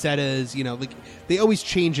poinsettias. They always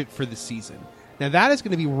change it for the season. Now that is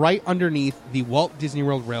going to be right underneath the Walt Disney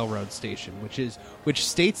World Railroad Station, which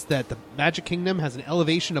states that the Magic Kingdom has an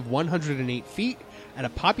elevation of 108 feet and a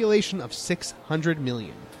population of 600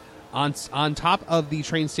 million. On top of the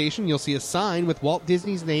train station, you'll see a sign with Walt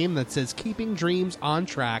Disney's name that says "Keeping Dreams on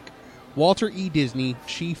Track, Walter E. Disney,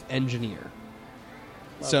 Chief Engineer."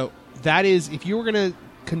 So that is, if you were going to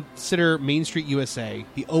consider Main Street USA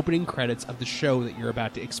the opening credits of the show that you're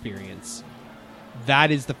about to experience,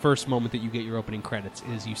 that is the first moment that you get your opening credits,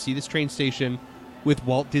 is you see this train station with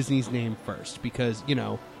Walt Disney's name first, because,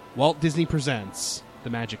 Walt Disney presents the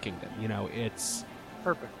Magic Kingdom. It's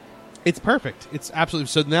perfect. It's perfect. It's absolutely...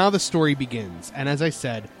 So now the story begins. And as I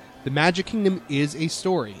said, the Magic Kingdom is a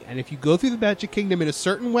story. And if you go through the Magic Kingdom in a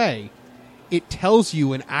certain way, it tells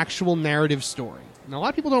you an actual narrative story. Now, a lot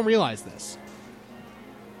of people don't realize this.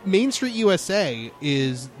 Main Street USA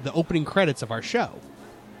is the opening credits of our show.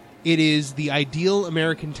 It is the ideal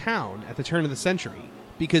American town at the turn of the century.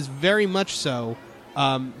 Because very much so,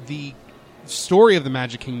 the story of the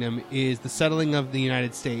Magic Kingdom is the settling of the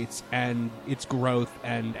United States and its growth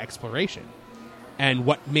and exploration and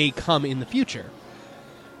what may come in the future.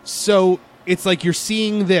 So it's like you're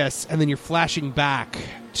seeing this and then you're flashing back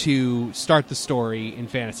to start the story in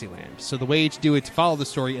Fantasyland. So the way to do it, to follow the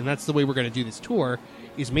story, and that's the way we're going to do this tour,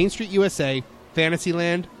 is Main Street USA,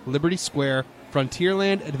 Fantasyland, Liberty Square,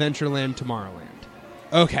 Frontierland, Adventureland, Tomorrowland.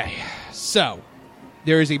 Okay, so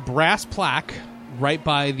there is a brass plaque right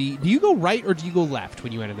by the... Do you go right or do you go left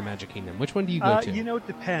when you enter the Magic Kingdom? Which one do you go to? It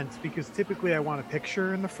depends, because typically I want a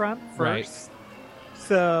picture in the front first. Right.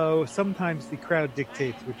 So sometimes the crowd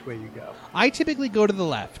dictates which way you go. I typically go to the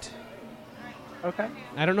left. Okay.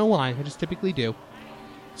 I don't know why. I just typically do.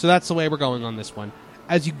 So that's the way we're going on this one.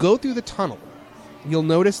 As you go through the tunnel, you'll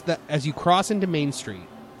notice that as you cross into Main Street,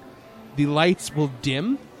 the lights will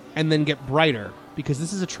dim and then get brighter, because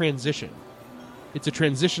this is a transition. It's a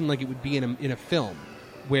transition like it would be in a film,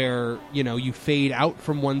 where you fade out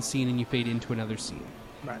from one scene and you fade into another scene.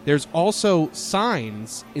 Right. There's also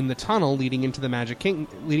signs in the tunnel leading into the Magic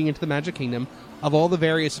Kingdom of all the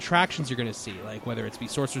various attractions you're going to see, like whether it's be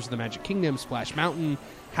Sorcerers of the Magic Kingdom, Splash Mountain,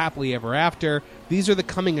 Happily Ever After. These are the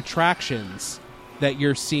coming attractions that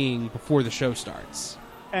you're seeing before the show starts.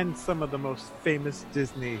 And some of the most famous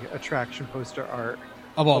Disney attraction poster art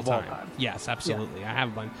of all time. Yes, absolutely. Yeah. I have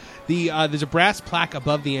a bunch. There's a brass plaque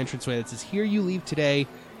above the entranceway that says, "Here you leave today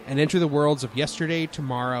and enter the worlds of yesterday,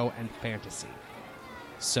 tomorrow, and fantasy."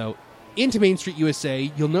 So, into Main Street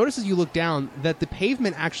USA, you'll notice as you look down that the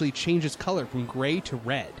pavement actually changes color from gray to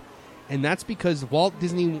red. And that's because Walt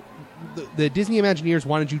Disney, the Disney Imagineers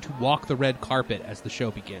wanted you to walk the red carpet as the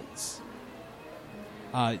show begins.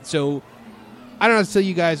 So, I don't know how to tell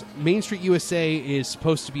you guys, Main Street USA is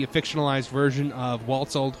supposed to be a fictionalized version of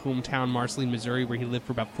Walt's old hometown, Marceline, Missouri, where he lived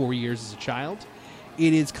for about 4 years as a child.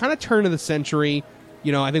 It is kind of turn of the century.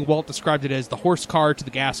 I think Walt described it as the horse car to the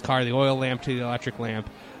gas car, the oil lamp to the electric lamp.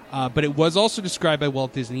 But it was also described by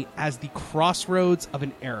Walt Disney as the crossroads of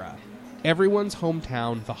an era. Everyone's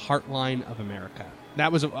hometown, the heartline of America.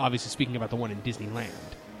 That was obviously speaking about the one in Disneyland.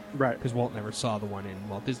 Right. Because Walt never saw the one in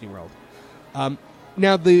Walt Disney World.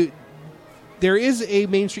 Now, there is a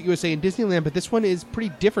Main Street USA in Disneyland, but this one is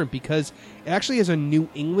pretty different because it actually has a New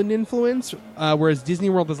England influence, whereas Disney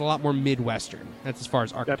World is a lot more Midwestern. That's as far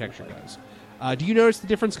as architecture goes. Do you notice the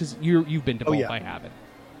difference? Because you've been to both, I haven't.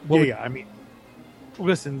 I mean,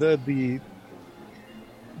 listen, the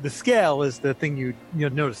scale is the thing you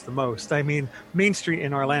notice the most. I mean, Main Street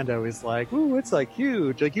in Orlando is like, ooh, it's like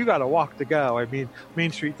huge. Like you got to walk to go. I mean,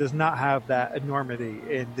 Main Street does not have that enormity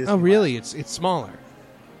in Disneyland. Oh, really? It's smaller.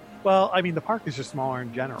 Well, I mean, the park is just smaller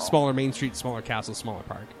in general. Smaller Main Street, smaller castle, smaller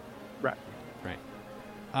park.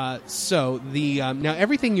 Right. So the now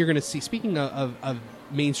everything you're going to see. Speaking of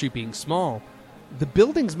Main Street being small, the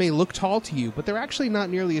buildings may look tall to you, but they're actually not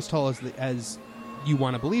nearly as tall as you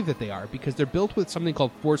want to believe that they are, because they're built with something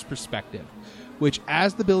called forced perspective, which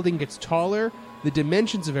as the building gets taller, the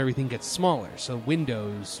dimensions of everything get smaller. So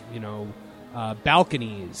windows,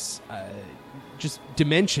 balconies, just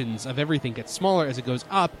dimensions of everything gets smaller as it goes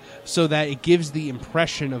up, so that it gives the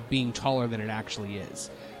impression of being taller than it actually is.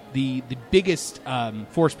 The biggest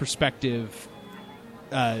forced perspective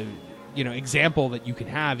example that you can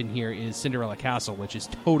have in here is Cinderella Castle, which is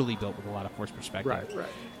totally built with a lot of forced perspective. Right.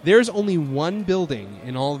 There's only one building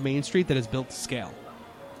in all of Main Street that is built to scale.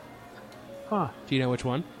 Huh. Do you know which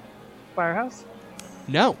one? Firehouse?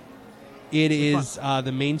 No. It is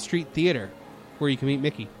the Main Street Theater, where you can meet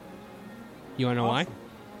Mickey. You want to know why?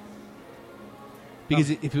 Because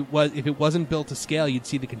if it wasn't built to scale, you'd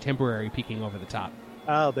see the Contemporary peeking over the top.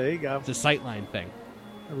 Oh, there you go. It's a sightline thing.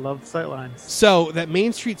 I love the sightlines. So that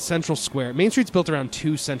Main Street Central Square, Main Street's built around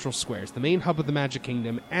two central squares, the main hub of the Magic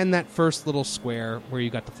Kingdom and that first little square where you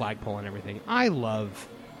got the flagpole and everything. I love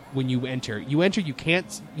when you enter, you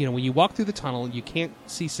can't, when you walk through the tunnel, you can't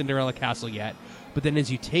see Cinderella Castle yet, but then as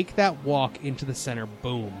you take that walk into the center,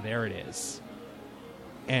 boom, there it is.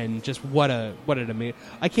 And just what an amazing,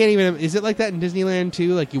 I can't even, is it like that in Disneyland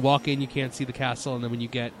too? Like you walk in, you can't see the castle, and then when you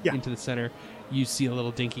get into the center, you see a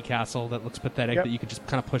little dinky castle that looks pathetic that you could just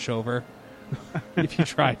kind of push over if you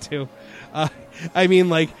try to.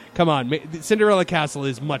 Come on. Cinderella Castle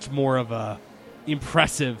is much more of a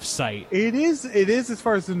impressive sight. It is as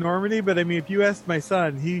far as the Normandy, but I mean, if you ask my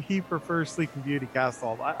son, he prefers Sleeping Beauty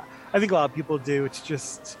Castle. I think a lot of people do. It's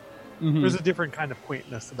just, there's a different kind of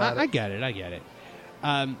quaintness about it. I get it.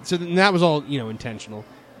 So that was all, intentional.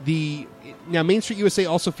 Now Main Street USA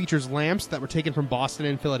also features lamps that were taken from Boston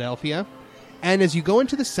and Philadelphia. And as you go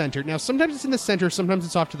into the center, now sometimes it's in the center, sometimes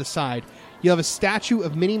it's off to the side, you have a statue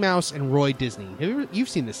of Minnie Mouse and Roy Disney. You've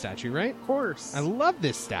seen this statue, right? Of course. I love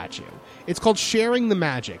this statue. It's called Sharing the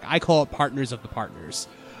Magic. I call it Partners of the Partners.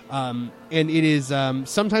 And it is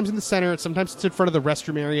sometimes in the center, sometimes it's in front of the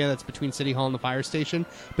restroom area that's between City Hall and the fire station.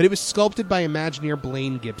 But it was sculpted by Imagineer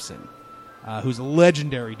Blaine Gibson, who's a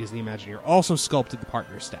legendary Disney Imagineer, also sculpted the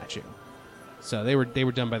Partners statue. So they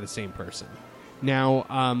were done by the same person. Now,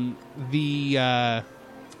 I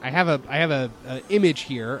have a image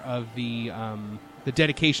here of the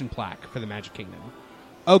dedication plaque for the Magic Kingdom.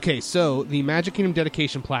 Okay, so the Magic Kingdom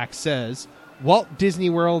dedication plaque says, Walt Disney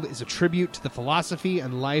World is a tribute to the philosophy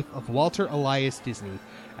and life of Walter Elias Disney,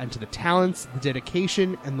 and to the talents, the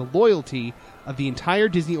dedication, and the loyalty of the entire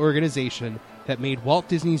Disney organization that made Walt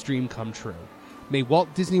Disney's dream come true. May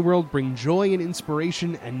Walt Disney World bring joy and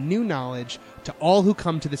inspiration and new knowledge to all who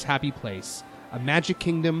come to this happy place. A magic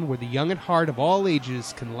kingdom where the young at heart of all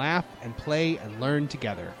ages can laugh and play and learn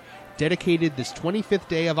together. Dedicated this 25th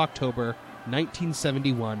day of October,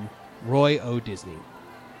 1971, Roy O. Disney.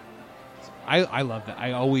 I love that.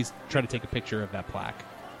 I always try to take a picture of that plaque.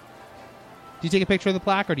 Do you take a picture of the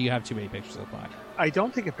plaque, or do you have too many pictures of the plaque? I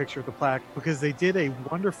don't take a picture of the plaque because they did a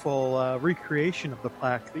wonderful recreation of the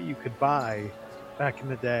plaque that you could buy back in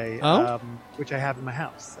the day, which I have in my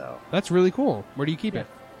house. So that's really cool. Where do you keep it?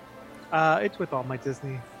 It's with all my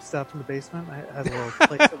Disney stuff in the basement. I have a little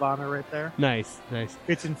place of honor right there. Nice.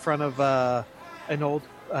 It's in front of an old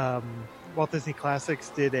Walt Disney Classics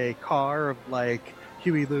did a car of like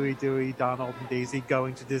Huey, Louie, Dewey, Donald, and Daisy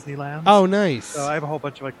going to Disneyland. Oh, nice. So I have a whole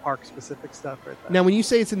bunch of like park specific stuff right there. Now, when you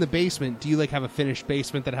say it's in the basement, do you like have a finished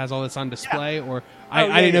basement that has all this on display, or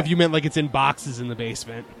I didn't know if you meant like it's in boxes in the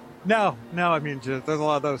basement. No. I mean, there's a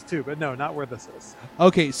lot of those too, but no, not where this is.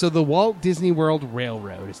 Okay, so the Walt Disney World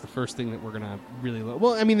Railroad is the first thing that we're going to really look.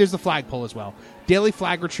 Well, I mean, there's the flagpole as well. Daily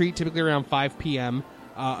flag retreat, typically around 5 p.m.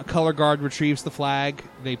 A color guard retrieves the flag.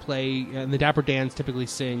 They play, and the Dapper Dans typically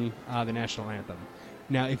sing the national anthem.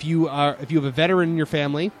 Now, if you have a veteran in your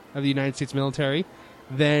family of the United States military,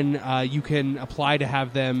 then you can apply to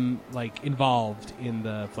have them like involved in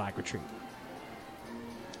the flag retreat.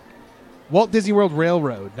 Walt Disney World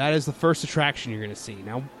Railroad, that is the first attraction you're going to see.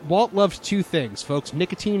 Now, Walt loved two things, folks,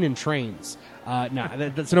 nicotine and trains.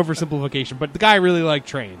 That's an oversimplification, but the guy really liked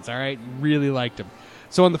trains, all right? Really liked them.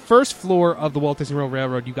 So on the first floor of the Walt Disney World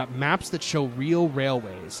Railroad, you've got maps that show real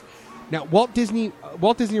railways. Now, Walt Disney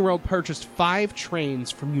World purchased 5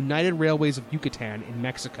 trains from United Railways of Yucatan in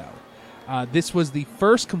Mexico. This was the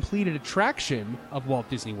first completed attraction of Walt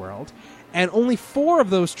Disney World, and only 4 of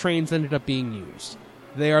those trains ended up being used.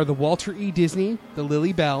 They are the Walter E. Disney, the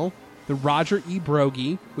Lily Bell, the Roger E.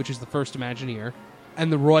 Brogy, which is the first Imagineer,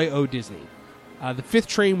 and the Roy O. Disney. The 5th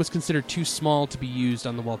train was considered too small to be used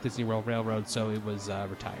on the Walt Disney World Railroad, so it was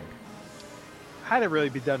retired. Had to really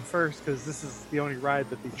be done first because this is the only ride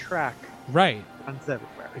that the track runs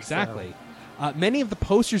everywhere. Exactly. So. Many of the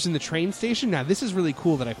posters in the train station, now this is really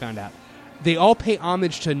cool that I found out, they all pay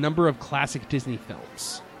homage to a number of classic Disney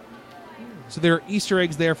films. So there are Easter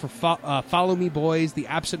eggs there for Follow Me Boys, The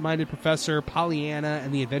Absent-Minded Professor, Pollyanna,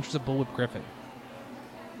 and The Adventures of Bullwhip Griffin.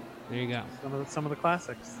 There you go. Some of the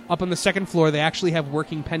classics. Up on the second floor, they actually have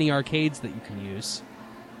working penny arcades that you can use.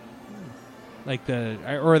 Like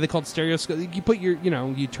or are they called stereoscope? You put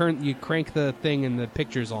you crank the thing and the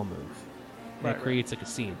pictures all move. And it creates like a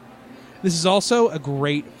scene. This is also a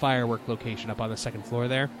great firework location up on the second floor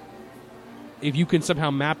there. If you can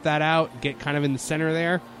somehow map that out, get kind of in the center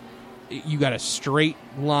there, you got a straight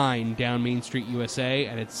line down Main Street, USA,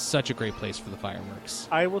 and it's such a great place for the fireworks.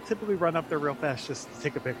 I will typically run up there real fast just to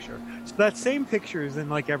take a picture. So that same picture is in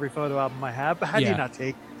like every photo album I have, but how do you not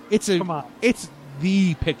take? Come on. It's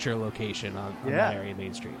the picture location on that area of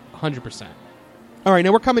Main Street, 100%. All right,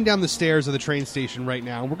 now we're coming down the stairs of the train station right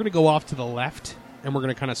now, and we're going to go off to the left, and we're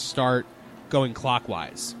going to kind of start going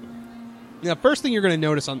clockwise. Now, first thing you're going to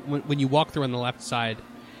notice when you walk through on the left side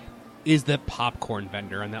is the popcorn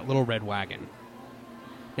vendor on that little red wagon.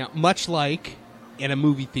 Now, much like in a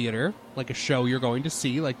movie theater, like a show you're going to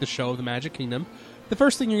see, like the show of the Magic Kingdom, the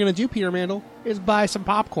first thing you're going to do, Peter Mandel, is buy some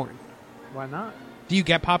popcorn. Why not? Do you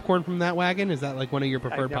get popcorn from that wagon? Is that like one of your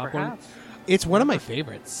preferred popcorn? Have. It's one of my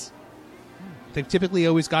favorites. They've typically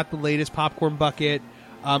always got the latest popcorn bucket.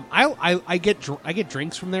 I get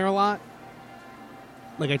drinks from there a lot.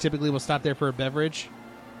 Like I typically will stop there for a beverage.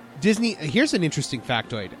 Disney. Here's an interesting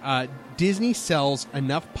factoid. Disney sells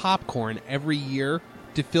enough popcorn every year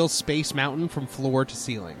to fill Space Mountain from floor to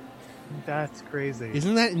ceiling. That's crazy.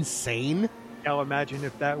 Isn't that insane? Now imagine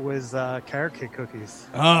if that was Carrot Cake cookies.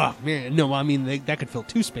 Oh man, no. I mean that could fill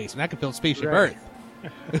two space. That could fill Spaceship Earth.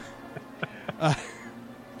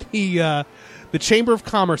 The Chamber of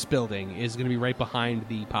Commerce building is going to be right behind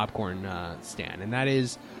the popcorn stand, and that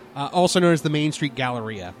is also known as the Main Street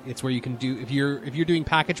Galleria. It's where you can do if you're doing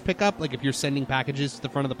package pickup, like if you're sending packages to the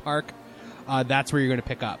front of the park, that's where you're going to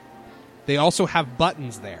pick up. They also have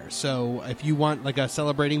buttons there, so if you want like a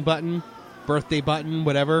celebrating button, birthday button,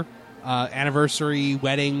 whatever, anniversary,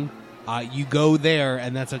 wedding, you go there,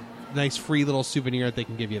 and that's a nice free little souvenir that they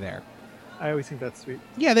can give you there. I always think that's sweet.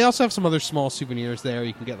 Yeah, they also have some other small souvenirs there.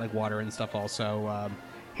 You can get like water and stuff also.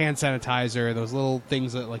 Hand sanitizer, those little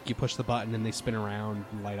things that like you push the button and they spin around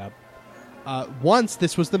and light up. Once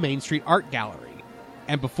this was the Main Street Art Gallery.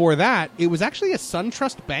 And before that, it was actually a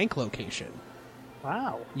SunTrust Bank location.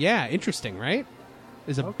 Wow. Yeah, interesting, right?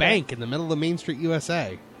 There's a bank in the middle of Main Street,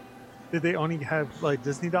 USA. Did they only have like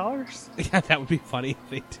Disney dollars? Yeah, that would be funny if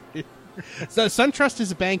they did. So SunTrust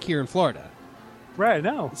is a bank here in Florida. Right,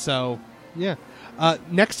 no. So... yeah.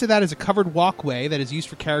 Next to that is a covered walkway that is used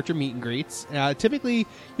for character meet and greets. Typically,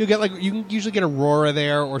 you can usually get Aurora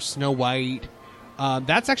there or Snow White.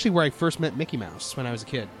 That's actually where I first met Mickey Mouse when I was a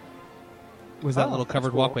kid. Was that little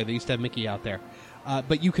covered walkway? They used to have Mickey out there.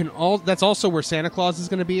 But you can that's also where Santa Claus is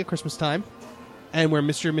going to be at Christmas time, and where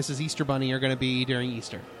Mr. and Mrs. Easter Bunny are going to be during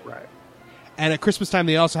Easter. Right. And at Christmas time,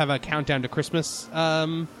 they also have a countdown to Christmas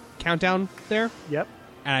countdown there. Yep.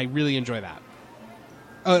 And I really enjoy that.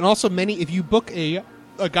 And also, if you book a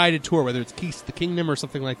guided tour, whether it's Keys to the Kingdom or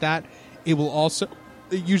something like that, it will also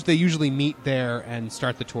they usually meet there and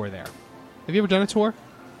start the tour there. Have you ever done a tour?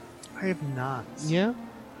 I have not. Yeah.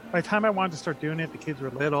 By the time I wanted to start doing it, the kids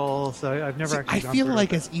were little, so I've never actually. I feel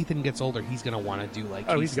like as Ethan gets older, he's going to want to do like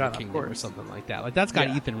Keys to the Kingdom or something like that. Like that's got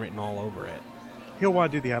Ethan written all over it. He'll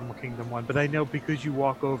want to do the Animal Kingdom one, but I know because you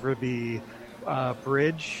walk over the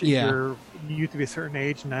bridge, you used to be a certain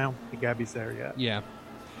age. Now Gabby's there yet. Yeah.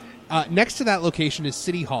 Next to that location is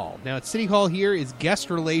City Hall. Now, at City Hall here is guest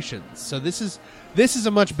relations. So this is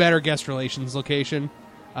a much better guest relations location.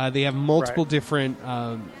 They have multiple different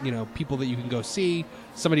people that you can go see.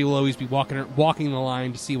 Somebody will always be walking the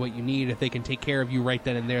line to see what you need. If they can take care of you right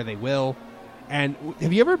then and there, they will. And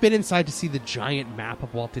have you ever been inside to see the giant map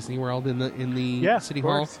of Walt Disney World in the City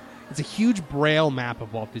Hall? It's a huge braille map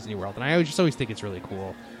of Walt Disney World, and I just always think it's really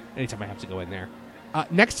cool. Anytime I have to go in there.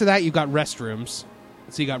 Next to that, you've got restrooms.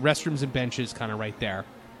 So you got restrooms and benches kind of right there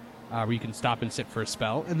where you can stop and sit for a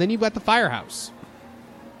spell. And then you've got the Firehouse.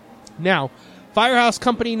 Now, Firehouse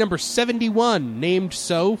Company number 71, named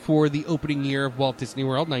so for the opening year of Walt Disney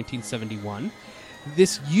World, 1971.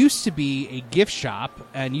 This used to be a gift shop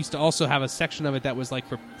and used to also have a section of it that was like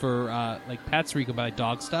for like pets where you could buy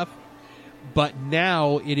dog stuff. But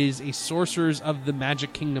now it is a Sorcerers of the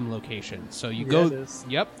Magic Kingdom location. So you go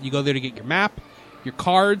there to get your map, your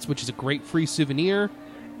cards, which is a great free souvenir,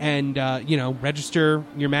 and register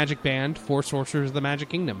your Magic Band for Sorcerers of the Magic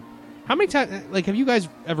Kingdom. How many times, have you guys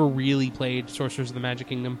ever really played Sorcerers of the Magic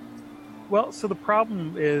Kingdom? Well, so the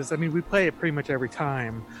problem is, we play it pretty much every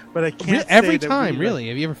time, but I can't every time, really.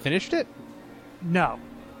 Have you ever finished it? No,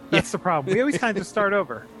 that's the problem. We always kind of just start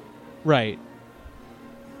over. Right.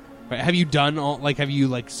 Right. Have you done all? Like, have you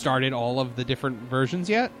like started all of the different versions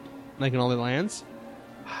yet? Like in all the lands?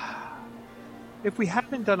 If we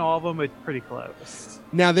haven't done all of them, it's pretty close.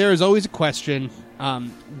 Now there is always a question: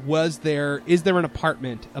 is there an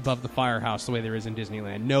apartment above the firehouse the way there is in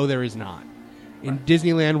Disneyland? No, there is not. In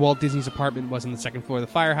Disneyland, Walt Disney's apartment was on the second floor of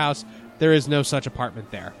the firehouse. There is no such apartment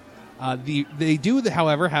there. They do,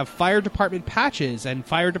 however, have fire department patches and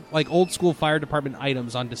like old school fire department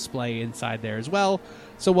items on display inside there as well.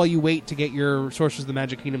 So while you wait to get your Sorcerers of the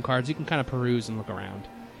Magic Kingdom cards, you can kind of peruse and look around.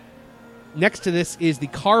 Next to this is the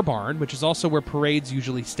Car Barn, which is also where parades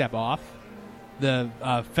usually step off. The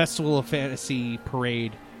Festival of Fantasy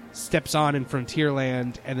parade steps on in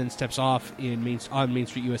Frontierland and then steps off on Main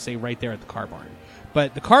Street USA right there at the Car Barn.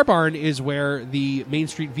 But the Car Barn is where the Main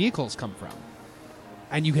Street vehicles come from.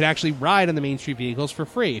 And you can actually ride on the Main Street vehicles for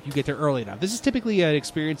free if you get there early enough. This is typically an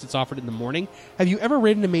experience that's offered in the morning. Have you ever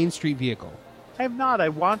ridden a Main Street vehicle? I have not. I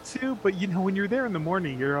want to, but when you're there in the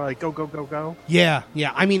morning, you're like, go, go, go, go. Yeah.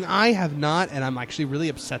 I mean, I have not, and I'm actually really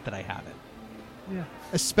upset that I haven't. Yeah.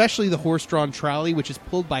 Especially the horse-drawn trolley, which is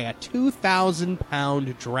pulled by a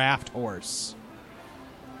 2,000-pound draft horse.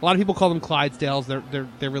 A lot of people call them Clydesdales.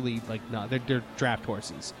 They're really they're draft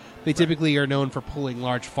horses. They typically are known for pulling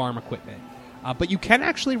large farm equipment. But you can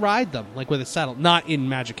actually ride them, like with a saddle. Not in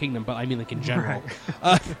Magic Kingdom, but I mean like in general.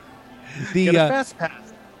 Right. Get a fast pass.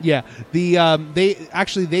 Yeah, they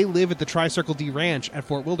live at the Tri-Circle D Ranch at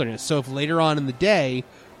Fort Wilderness. So if later on in the day,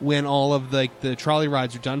 when all of the trolley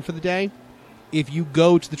rides are done for the day, if you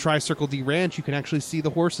go to the Tri-Circle D Ranch, you can actually see the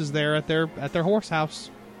horses there at their horse house.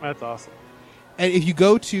 That's awesome. And if you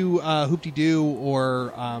go to Hoop-de-Doo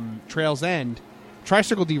or Trails End,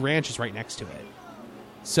 Tri-Circle D Ranch is right next to it.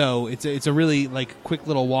 So it's a really quick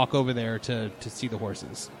little walk over there to see the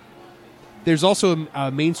horses. There's also a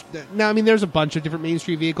Main Street. Now, I mean, there's a bunch of different Main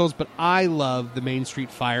Street vehicles, but I love the Main Street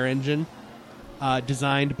fire engine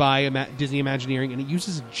designed by Disney Imagineering, and it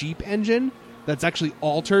uses a Jeep engine that's actually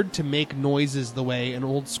altered to make noises the way an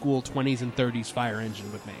old school 20s and 30s fire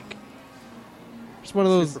engine would make. Just one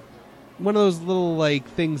of those little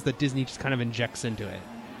things that Disney just kind of injects into it.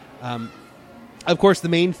 Of course, the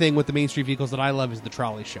main thing with the Main Street vehicles that I love is the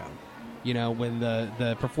trolley show. When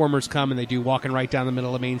the performers come and they do Walking Right Down the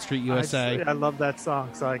Middle of Main Street USA. I love that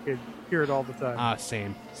song, so I could hear it all the time.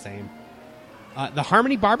 Same. The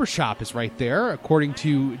Harmony Barbershop is right there. According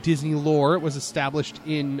to Disney lore, it was established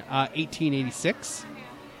in 1886.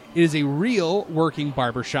 It is a real working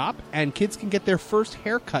barbershop, and kids can get their first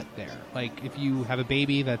haircut there. Like, if you have a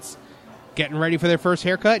baby that's getting ready for their first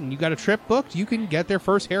haircut and you got a trip booked, you can get their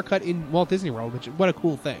first haircut in Walt Disney World, what a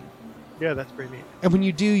cool thing. Yeah, that's pretty neat. And when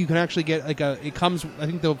you do, you can actually get I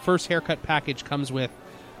think the first haircut package comes with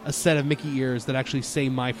a set of Mickey ears that actually say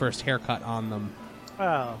 "My First Haircut" on them.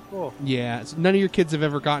 Oh, cool. Yeah, so none of your kids have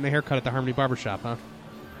ever gotten a haircut at the Harmony Barbershop, huh?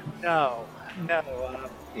 No.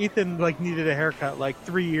 Ethan needed a haircut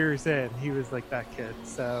 3 years in. He was that kid.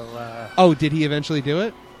 So. Oh, did he eventually do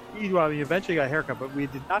it? He eventually got a haircut, but we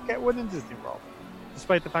did not get one in Disney World,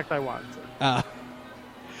 despite the fact I wanted to.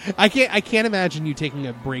 I can't imagine you taking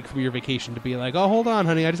a break from your vacation to be like, oh, hold on,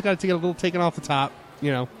 honey, I just got to get a little taken off the top,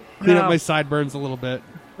 clean up my sideburns a little bit,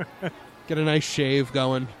 get a nice shave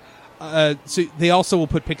going. So they also will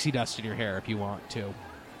put pixie dust in your hair if you want to.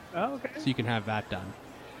 Oh, okay. So you can have that done.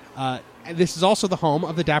 And this is also the home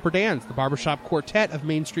of the Dapper Dans, the barbershop quartet of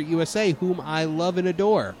Main Street USA, whom I love and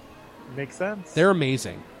adore. Makes sense. They're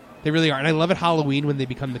amazing. They really are. And I love at Halloween when they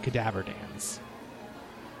become the Cadaver Dans.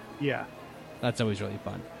 Yeah. That's always really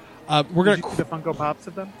fun. Did you see the Funko Pops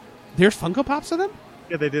of them? There's Funko Pops of them?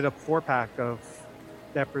 Yeah, they did a 4-pack of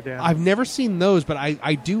Dapper Dan. I've never seen those, but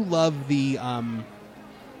I do love the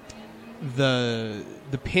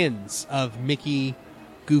pins of Mickey,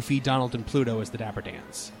 Goofy, Donald, and Pluto as the Dapper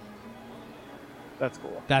Dans. That's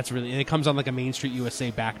cool. That's really... And it comes on a Main Street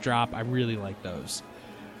USA backdrop. I really like those.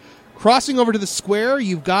 Crossing over to the square,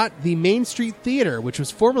 you've got the Main Street Theater, which was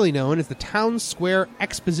formerly known as the Town Square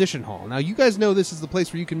Exposition Hall. Now, you guys know this is the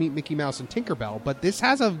place where you can meet Mickey Mouse and Tinkerbell, but this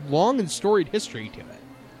has a long and storied history to it.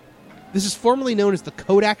 This is formerly known as the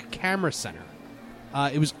Kodak Camera Center.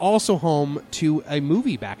 It was also home to a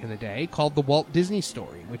movie back in the day called The Walt Disney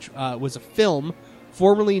Story, which was a film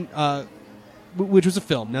formerly... which was a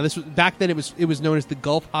film. Now, back then it was known as the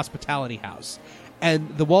Gulf Hospitality House.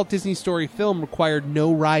 And the Walt Disney Story film required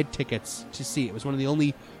no ride tickets to see. It was one of the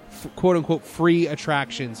only quote-unquote free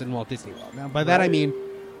attractions in Walt Disney World. Now, by that I mean,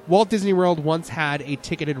 Walt Disney World once had a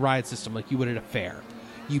ticketed ride system like you would at a fair.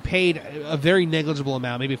 You paid a very negligible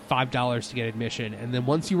amount, maybe $5 to get admission, and then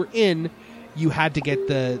once you were in, you had to get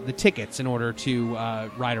the tickets in order to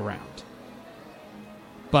ride around.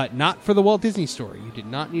 but not for the Walt Disney Story. You did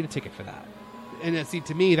not need a ticket for that. And see,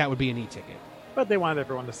 to me, that would be an e-ticket. But they wanted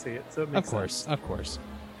everyone to see it, so it makes sense. Of course.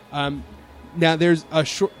 Now, there's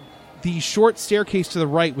the short staircase to the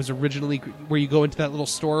right was originally where you go into that little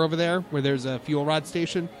store over there, where there's a fuel rod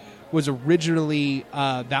station. Was originally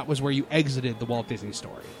that was where you exited the Walt Disney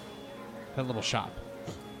Story. That little shop.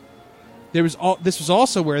 This was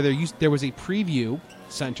also where there was a preview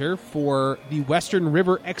center for the Western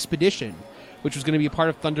River Expedition, which was going to be a part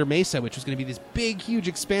of Thunder Mesa, which was going to be this big, huge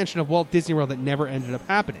expansion of Walt Disney World that never ended up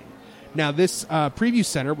happening. Now, this preview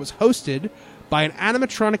center was hosted by an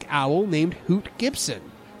animatronic owl named Hoot Gibson,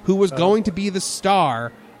 who was going to be the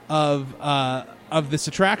star of this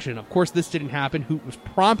attraction. Of course, this didn't happen. Hoot was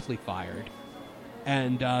promptly fired,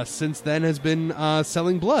 and since then has been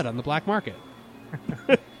selling blood on the black market.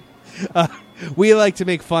 We like to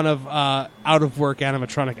make fun of out-of-work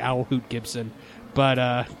animatronic owl Hoot Gibson,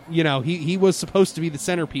 but he was supposed to be the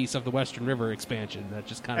centerpiece of the Western River expansion. That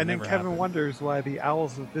just kind of never happened. And then Kevin wonders why the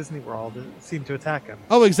owls of Disney World seem to attack him.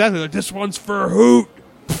 Oh, exactly. Like, this one's for Hoot!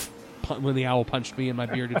 When the owl punched me in my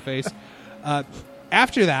bearded face.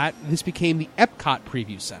 After that, this became the Epcot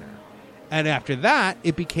Preview Center. And after that,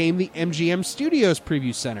 it became the MGM Studios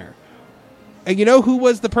Preview Center. And you know who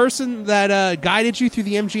was the person that guided you through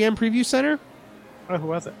the MGM Preview Center? Oh, who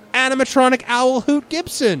was it? Animatronic owl Hoot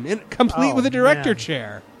Gibson, complete with a director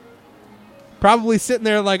chair. Probably sitting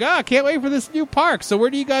there like, can't wait for this new park, so where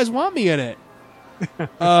do you guys want me in it?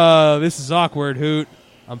 This is awkward, Hoot.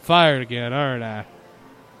 I'm fired again, aren't I?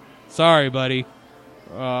 Sorry, buddy.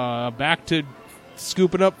 Back to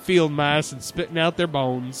scooping up field mice and spitting out their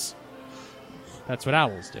bones. That's what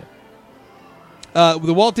owls do.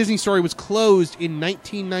 The Walt Disney Story was closed in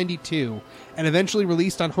 1992 and eventually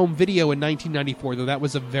released on home video in 1994, though that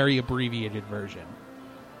was a very abbreviated version.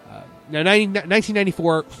 Now,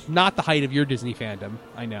 1994, not the height of your Disney fandom,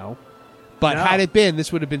 I know. But had it been,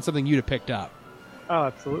 this would have been something you'd have picked up. Oh,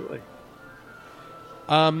 absolutely.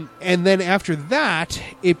 And then after that,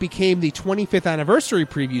 it became the 25th Anniversary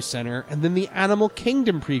Preview Center and then the Animal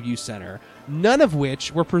Kingdom Preview Center, none of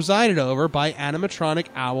which were presided over by animatronic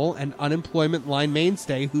owl and unemployment line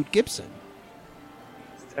mainstay Hoot Gibson.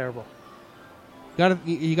 It's terrible.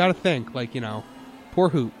 You gotta think, poor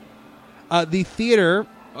Hoot. The theater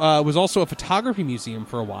was also a photography museum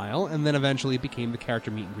for a while, and then eventually it became the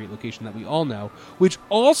character meet and greet location that we all know, which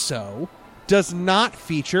also does not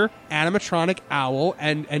feature animatronic owl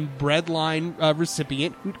and breadline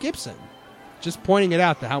recipient Hoot Gibson. Just pointing it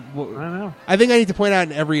out. I don't know. I think I need to point out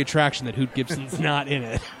in every attraction that Hoot Gibson's not in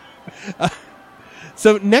it.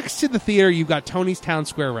 So next to the theater, you've got Tony's Town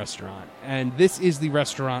Square restaurant, and this is the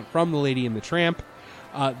restaurant from The Lady and the Tramp.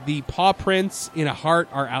 The paw prints in a heart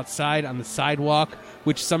are outside on the sidewalk,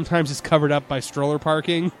 which sometimes is covered up by stroller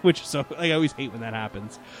parking, which I always hate when that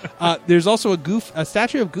happens. There's also a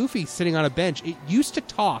statue of Goofy sitting on a bench. It used to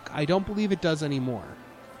talk. I don't believe it does anymore.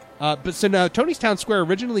 But so now Tony's Town Square,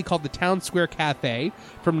 originally called the Town Square Cafe,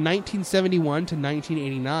 from 1971 to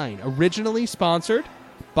 1989, originally sponsored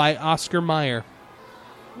by Oscar Mayer.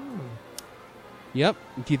 Yep.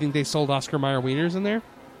 Do you think they sold Oscar Mayer wieners in there?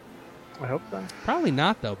 I hope so. Probably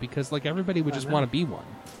not, though, because everybody would just want to be one.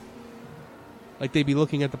 They'd be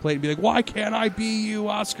looking at the plate and be like, "Why can't I be you,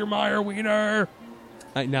 Oscar Mayer wiener?"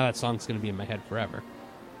 Now that song's going to be in my head forever.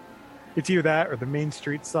 It's either that or the Main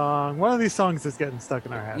Street song. One of these songs is getting stuck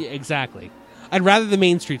in our head. Yeah, exactly. I'd rather the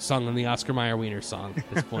Main Street song than the Oscar Mayer wiener song at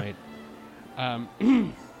this point.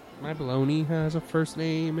 My baloney has a first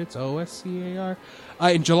name. It's Oscar.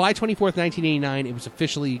 In July 24th, 1989, it was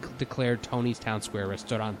officially declared Tony's Town Square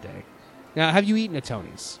Restaurante. Now, have you eaten at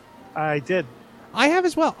Tony's? I did. I have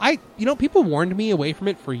as well. People warned me away from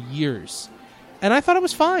it for years, and I thought it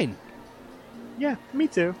was fine. Yeah, me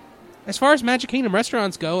too. As far as Magic Kingdom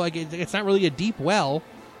restaurants go, it's not really a deep well.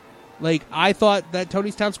 I thought that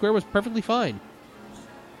Tony's Town Square was perfectly fine.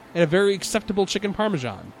 And a very acceptable chicken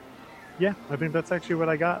parmesan. Yeah, I think that's actually what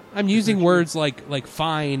I got. I'm using words like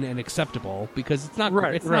fine and acceptable because it's not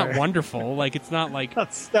not wonderful. It's not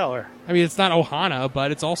not stellar. I mean, it's not Ohana,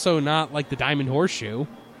 but it's also not like the Diamond Horseshoe.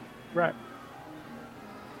 Right.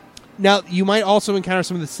 Now, you might also encounter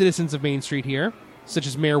some of the citizens of Main Street here, such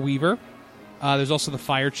as Mayor Weaver. There's also the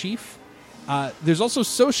fire chief. There's also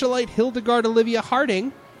socialite Hildegard Olivia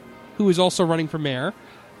Harding, who is also running for mayor.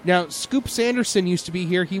 Now, Scoop Sanderson used to be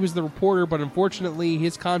here. He was the reporter, but unfortunately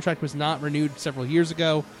his contract was not renewed several years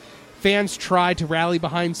ago. Fans tried to rally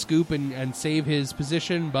behind Scoop and save his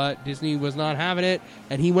position, but Disney was not having it,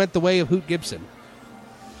 and he went the way of Hoot Gibson.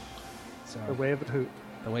 The way of the Hoot.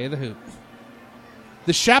 The way of the Hoot.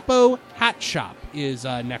 The Chapeau Hat Shop is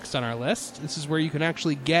next on our list. This is where you can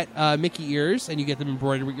actually get Mickey ears, and you get them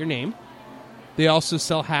embroidered with your name. They also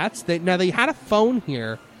sell hats. Now, they had a phone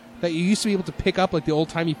here that you used to be able to pick up, like the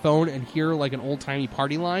old-timey phone, and hear like an old-timey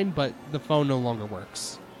party line, but the phone no longer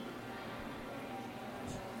works.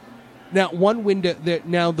 Now,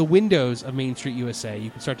 the windows of Main Street USA,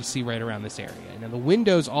 you can start to see right around this area. Now, the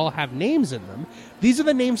windows all have names in them. These are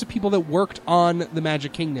the names of people that worked on the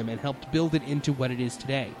Magic Kingdom and helped build it into what it is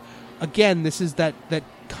today. Again, this is that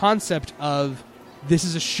concept of this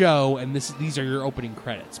is a show and these are your opening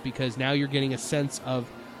credits, because now you're getting a sense of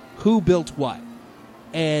who built what.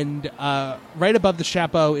 And right above the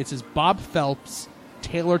chapeau, it says Bob Phelps,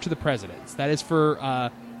 Tailor to the Presidents. That is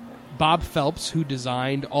for Bob Phelps, who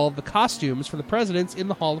designed all of the costumes for the presidents in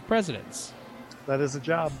the Hall of Presidents. That is a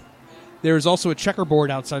job. There is also a checkerboard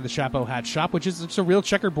outside the Chapeau Hat Shop, which is a real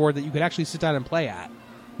checkerboard that you could actually sit down and play at.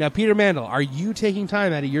 Now, Peter Mandel, are you taking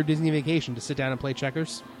time out of your Disney vacation to sit down and play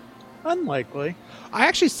checkers? Unlikely. I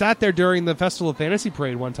actually sat there during the Festival of Fantasy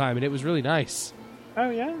Parade one time, and it was really nice. Oh,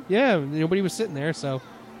 yeah? Yeah, nobody was sitting there, so...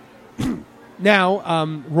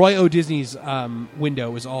 Now, Roy O. Disney's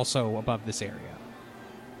window is also above this area.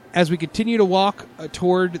 As we continue to walk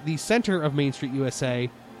toward the center of Main Street USA,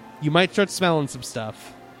 you might start smelling some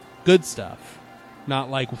stuff. Good stuff. Not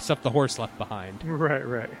like stuff the horse left behind.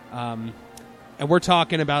 Right. And we're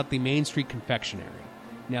talking about the Main Street Confectionery.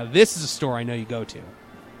 Now, this is a store I know you go to.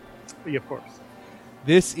 Yeah, of course.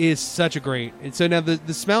 This is such a great... And so now,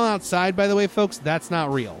 the smell outside, by the way, folks, that's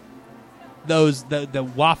not real.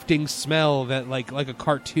 The wafting smell that, like a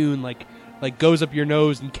cartoon, like goes up your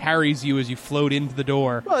nose and carries you as you float into the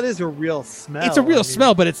door. Well, it is a real smell. It's a real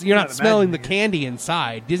smell, but you're not smelling the it. candy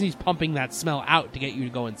inside. Disney's pumping that smell out to get you to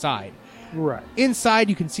go inside. Right. Inside,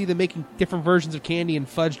 you can see them making different versions of candy and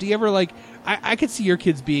fudge. Do you ever, I could see your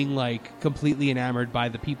kids being, completely enamored by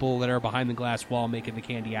the people that are behind the glass wall making the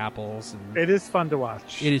candy apples. And it is fun to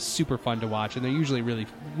watch. it is super fun to watch, and they're usually really,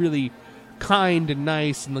 really kind and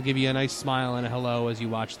nice, and they'll give you a nice smile and a hello as you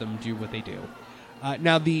watch them do what they do.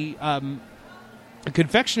 Now, the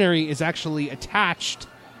confectionery is actually attached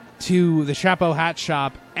to the Chapeau Hat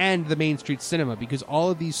Shop and the Main Street Cinema, because all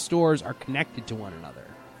of these stores are connected to one another.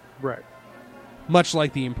 Right. Much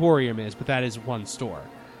like the Emporium is, but that is one store.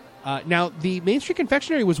 Now, the Main Street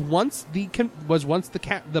Confectionery was once the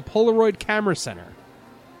Polaroid Camera Center.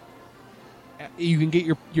 You can get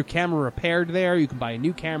your camera repaired there. You can buy a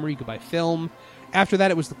new camera. You can buy film. After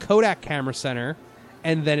that, it was the Kodak Camera Center,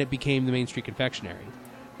 and then it became the Main Street Confectionery.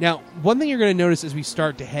 Now, one thing you're going to notice as we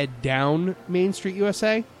start to head down Main Street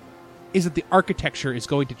USA is that the architecture is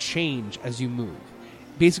going to change as you move.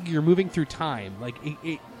 Basically, you're moving through time.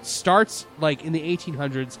 It starts in the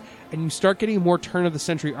 1800s, and you start getting more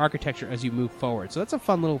turn-of-the-century architecture as you move forward. So that's a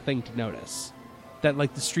fun little thing to notice, that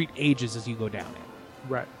the street ages as you go down it.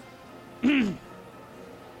 Right.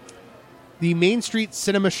 The Main Street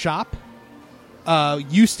Cinema Shop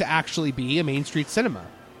used to actually be a Main Street cinema.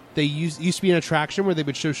 They used to be an attraction where they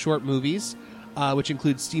would show short movies, which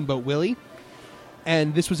include Steamboat Willie.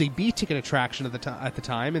 And this was a B-ticket attraction at the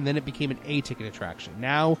time, and then it became an A-ticket attraction.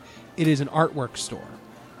 Now it is an artwork store.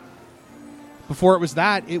 Before it was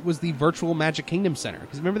that, it was the Virtual Magic Kingdom Center.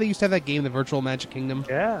 Because remember they used to have that game, the Virtual Magic Kingdom?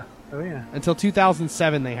 Yeah. Oh, yeah. Until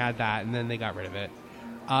 2007 they had that, and then they got rid of it.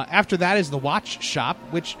 After that is the Watch Shop,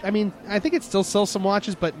 which, I think it still sells some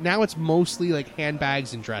watches, but now it's mostly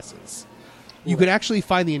handbags and dresses. You could actually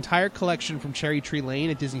find the entire collection from Cherry Tree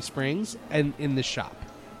Lane at Disney Springs and in this shop,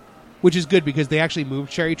 which is good because they actually moved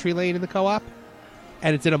Cherry Tree Lane in the co-op,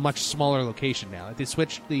 and it's in a much smaller location now. They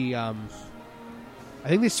switched I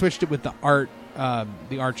think they switched it with the art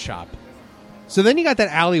shop. So then you got that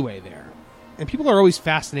alleyway there, and people are always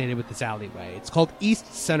fascinated with this alleyway. It's called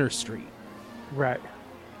East Center Street. Right.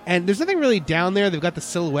 And there's nothing really down there. They've got the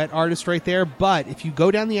silhouette artist right there. But if you go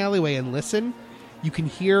down the alleyway and listen, you can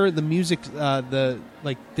hear the music.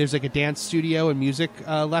 There's a dance studio and music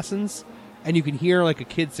lessons, and you can hear a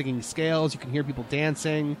kid singing scales. You can hear people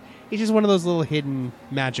dancing. It's just one of those little hidden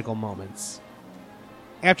magical moments.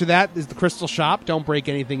 After that is the Crystal Shop. Don't break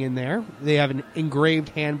anything in there. They have an engraved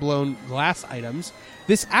hand-blown glass items.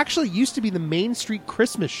 This actually used to be the Main Street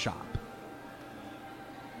Christmas Shop.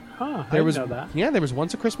 Huh, I didn't know that. Yeah, there was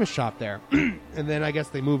once a Christmas shop there. And then I guess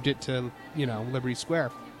they moved it to, Liberty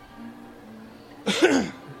Square.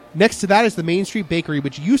 Next to that is the Main Street Bakery,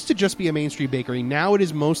 which used to just be a Main Street Bakery. Now it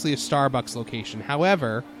is mostly a Starbucks location.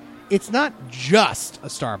 However, it's not just a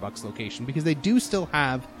Starbucks location, because they do still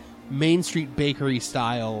have Main Street Bakery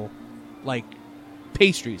style,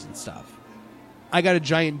 pastries and stuff. I got a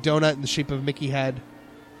giant donut in the shape of a Mickey head.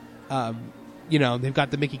 You know, they've got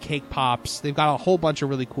the Mickey Cake Pops. They've got a whole bunch of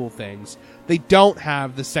really cool things. They don't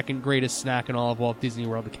have the second greatest snack in all of Walt Disney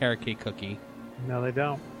World, the carrot cake cookie. No, they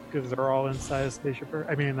don't, because they're all inside of Spaceship Earth.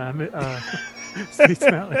 I mean, Space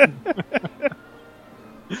Mountain.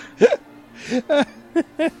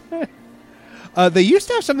 They used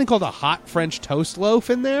to have something called a hot French toast loaf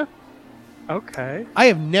in there. Okay. I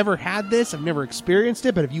have never had this. I've never experienced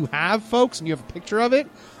it. But if you have, folks, and you have a picture of it,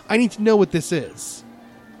 I need to know what this is.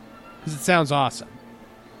 Because it sounds awesome.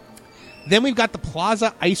 Then we've got the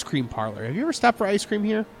Plaza Ice Cream Parlor. Have you ever stopped for ice cream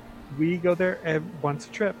here? We go there once a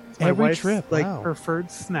trip. It's Every my wife's, trip, like, wow. preferred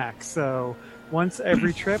snack. So once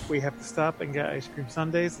every trip, we have to stop and get ice cream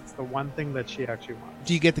sundaes. It's the one thing that she actually wants.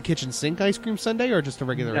 Do you get the kitchen sink ice cream sundae or just a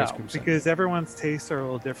regular No, ice cream sundae? because everyone's tastes are a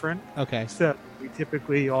little different. Okay. So we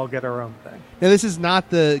typically all get our own thing. Now, this is not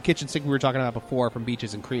the kitchen sink we were talking about before from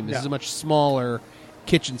Beaches and Cream. This is a much smaller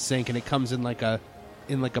kitchen sink, and it comes in like a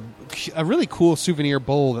really cool souvenir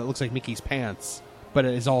bowl that looks like Mickey's pants, but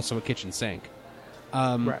it is also a kitchen sink.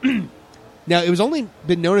 Right. Now, it was only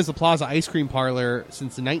been known as the Plaza Ice Cream Parlor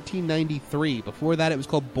since 1993. Before that, it was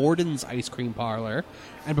called Borden's Ice Cream Parlor.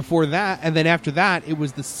 And before that, and then after that, it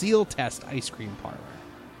was the Seal Test Ice Cream Parlor.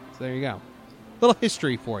 So there you go. Little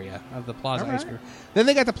history for you of the Plaza All Ice right. Cream. Then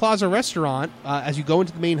they got the Plaza Restaurant. As you go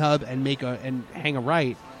into the main hub and hang a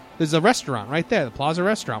right, there's a restaurant right there, the Plaza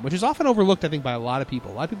Restaurant, which is often overlooked, I think, by a lot of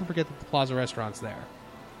people. A lot of people forget that the Plaza Restaurant's there.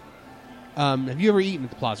 Have you ever eaten at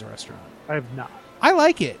the Plaza Restaurant? I have not. I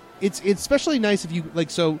like it. It's especially nice if you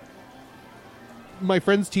like. So, my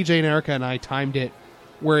friends TJ and Erica and I timed it,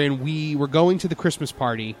 wherein we were going to the Christmas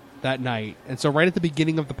party that night, and so right at the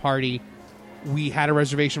beginning of the party, we had a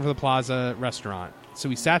reservation for the Plaza Restaurant. So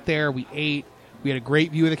we sat there, we ate, we had a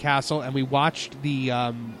great view of the castle, and we watched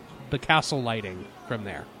the castle lighting from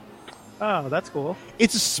there. Oh, that's cool.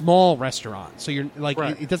 It's a small restaurant, so you're like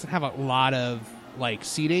Right. it doesn't have a lot of like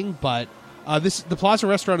seating, but the Plaza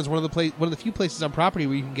Restaurant is one of the few places on property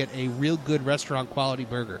where you can get a real good restaurant quality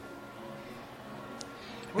burger.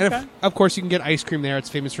 And Okay. of course, you can get ice cream there. It's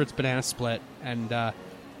famous for its banana split. And all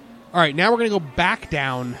right, now we're going to go back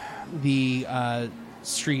down the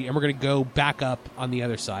street, and we're going to go back up on the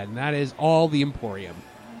other side, and that is all the Emporium.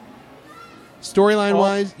 Storyline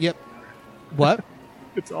wise, yep. What?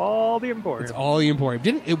 It's all the Emporium. It's all the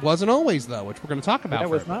Emporium. It wasn't always, though, which we're going to talk about. That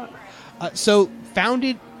was not.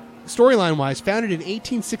 Storyline wise, founded in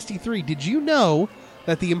 1863. Did you know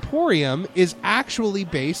that the Emporium is actually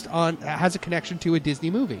has a connection to a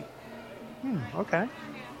Disney movie? Okay.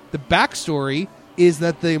 The backstory is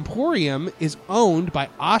that the Emporium is owned by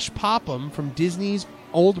Osh Popham from Disney's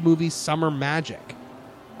old movie Summer Magic.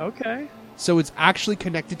 Okay. So it's actually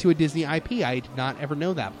connected to a Disney IP. I did not ever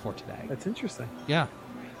know that before today. That's interesting. Yeah.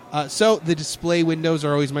 So the display windows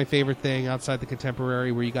are always my favorite thing outside the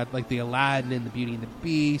Contemporary, where you got like the Aladdin and the Beauty and the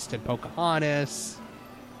Beast and Pocahontas.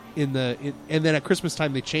 And then at Christmas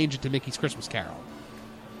time they change it to Mickey's Christmas Carol.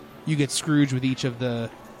 You get Scrooge with each of the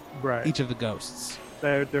ghosts.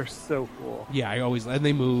 They're so cool. Yeah, and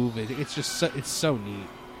they move. It's just it's so neat.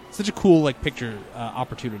 It's such a cool like picture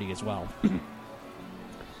opportunity as well.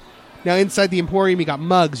 Now, inside the Emporium, you got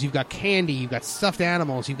mugs, you've got candy, you've got stuffed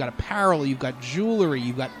animals, you've got apparel, you've got jewelry,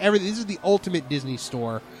 you've got everything. This is the ultimate Disney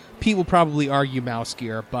store. Pete will probably argue mouse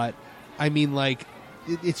gear, but I mean, like,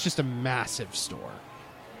 it's just a massive store.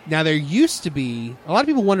 Now, there used to be a lot of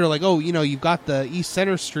people wonder, like, oh, you know, you've got the East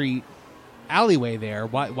Center Street alleyway there.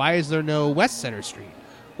 Why is there no West Center Street?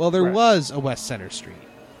 Well, there was a West Center Street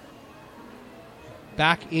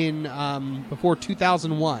back in before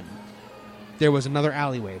 2001. There was another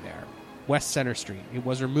alleyway there, West Center Street. It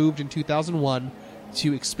was removed in 2001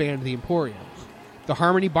 to expand the Emporium. The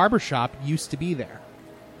Harmony Barbershop used to be there.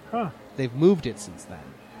 Huh. They've moved it since then.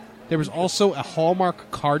 There was also a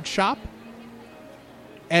Hallmark card shop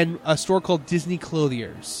and a store called Disney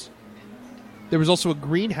Clothiers. There was also a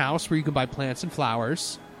greenhouse where you can buy plants and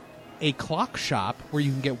flowers, a clock shop where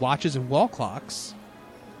you can get watches and wall clocks,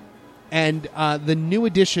 and the new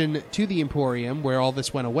addition to the Emporium, where all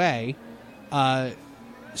this went away,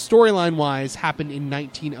 storyline-wise, happened in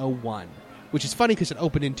 1901, which is funny because it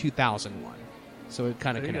opened in 2001, so it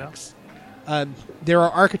kind of connects. There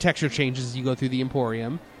are architecture changes as you go through the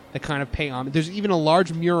Emporium that kind of pay homage. There's even a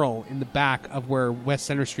large mural in the back of where West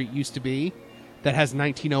Center Street used to be that has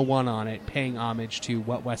 1901 on it, paying homage to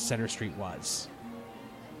what West Center Street was.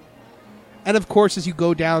 And of course, as you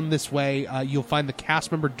go down this way, you'll find the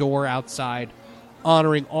cast member door outside,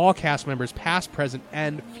 honoring all cast members, past, present,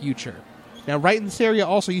 and future. Now, right in this area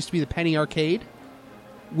also used to be the Penny Arcade,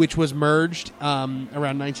 which was merged around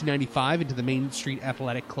 1995 into the Main Street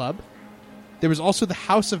Athletic Club. There was also the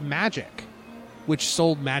House of Magic, which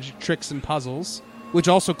sold magic tricks and puzzles, which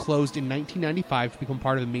also closed in 1995 to become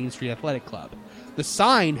part of the Main Street Athletic Club. The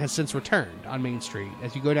sign has since returned on Main Street.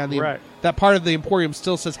 As you go down that part of the Emporium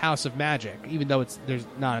still says House of Magic, even though there's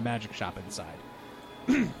not a magic shop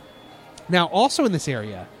inside. Now, also in this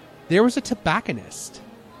area, there was a tobacconist.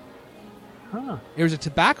 Huh. There was a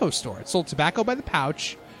tobacco store. It sold tobacco by the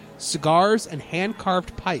pouch, cigars, and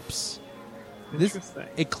hand-carved pipes. Interesting.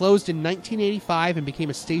 It closed in 1985 and became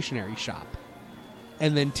a stationery shop.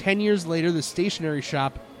 And then 10 years later, after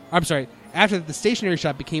that, the stationery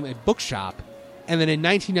shop became a bookshop. And then in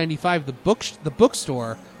 1995, the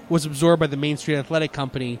bookstore was absorbed by the Main Street Athletic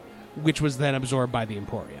Company, which was then absorbed by the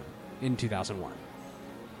Emporium in 2001.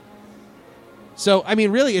 So, I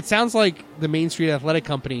mean, really, it sounds like the Main Street Athletic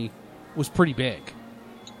Company was pretty big.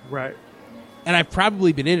 Right. And I've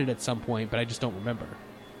probably been in it at some point, but I just don't remember.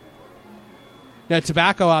 Now,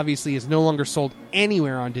 tobacco, obviously, is no longer sold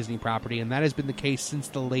anywhere on Disney property, and that has been the case since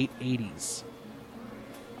the late 80s.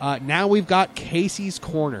 Now we've got Casey's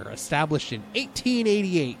Corner, established in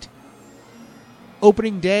 1888.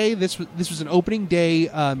 Opening day, this was an opening day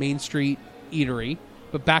Main Street eatery,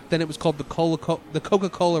 but back then it was called the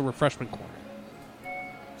Coca-Cola Refreshment Corner.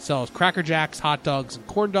 Sells Cracker Jacks, hot dogs, and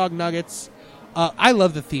corn dog nuggets. I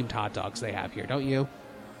love the themed hot dogs they have here, don't you?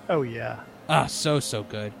 Oh, yeah. So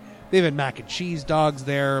good. They've had mac and cheese dogs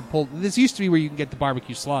there. This used to be where you can get the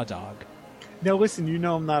barbecue slaw dog. Now, listen,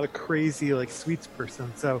 I'm not a crazy sweets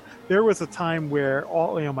person, so there was a time where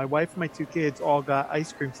my wife and my two kids all got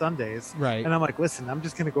ice cream sundaes, right? And I'm like, listen, I'm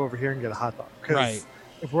just going to go over here and get a hot dog, because right.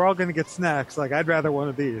 If we're all going to get snacks, I'd rather one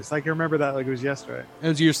of these. I can remember that it was yesterday.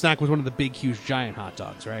 And your snack was one of the big, huge, giant hot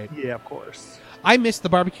dogs, right? Yeah, of course. I missed the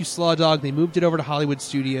barbecue slaw dog. They moved it over to Hollywood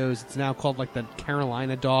Studios. It's now called the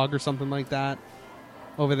Carolina dog or something like that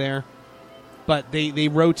over there. But they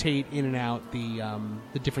rotate in and out the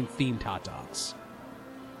different themed hot dogs.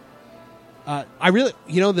 I really,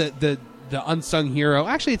 the unsung hero.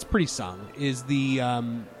 Actually, it's pretty sung. Is the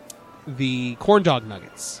corn dog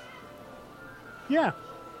nuggets? Yeah,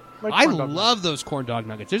 I love those corn dog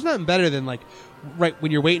nuggets. There's nothing better than right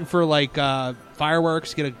when you're waiting for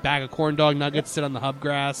fireworks, get a bag of corn dog nuggets, sit on the hub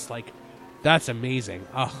grass. That's amazing.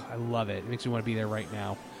 Oh, I love it. It makes me want to be there right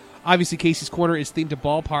now. Obviously, Casey's Corner is themed to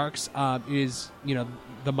ballparks.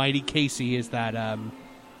 The Mighty Casey is that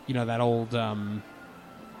that old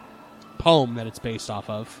poem that it's based off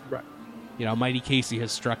of. Right. Mighty Casey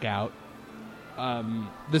has struck out.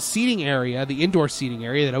 The seating area, the indoor seating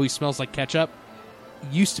area that always smells like ketchup,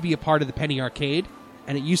 used to be a part of the Penny Arcade,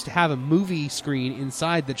 and it used to have a movie screen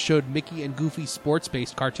inside that showed Mickey and Goofy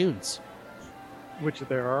sports-based cartoons. Which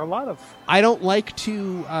there are a lot of. I don't like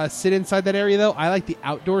to sit inside that area, though. I like the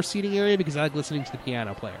outdoor seating area because I like listening to the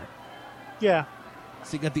piano player. Yeah.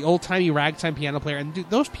 So you got the old-timey ragtime piano player, and dude,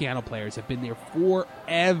 those piano players have been there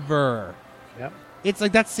forever. Yep. It's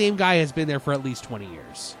that same guy has been there for at least 20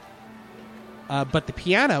 years. But the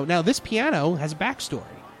piano, now this piano has a backstory.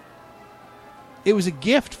 It was a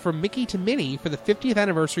gift from Mickey to Minnie for the 50th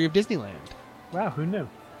anniversary of Disneyland. Wow, who knew?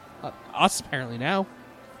 Us, apparently, now.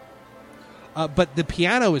 But the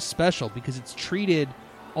piano is special because it's treated,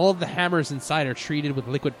 all of the hammers inside are treated with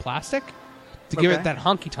liquid plastic to give it that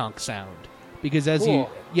honky-tonk sound. Because as you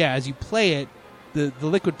play it, the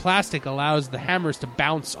liquid plastic allows the hammers to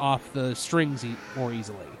bounce off the strings more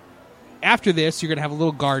easily. After this, you're going to have a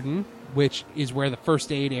little garden, which is where the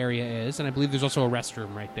first aid area is, and I believe there's also a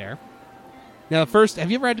restroom right there. Now, have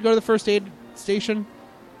you ever had to go to the first aid station?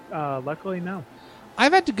 Luckily, no.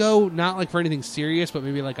 I've had to go, not for anything serious, but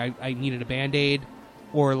maybe I needed a Band-Aid,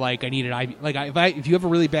 or I needed IV. If you have a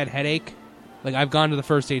really bad headache, I've gone to the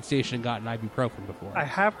first aid station and gotten ibuprofen before. I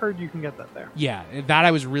have heard you can get that there. Yeah, that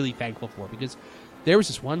I was really thankful for, because there was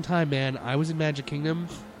this one time, man, I was in Magic Kingdom,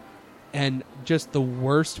 and just the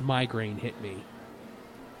worst migraine hit me.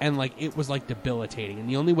 And it was debilitating. And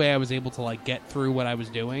the only way I was able to get through what I was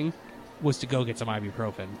doing was to go get some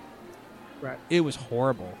ibuprofen. Right. It was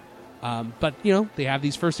horrible. But, they have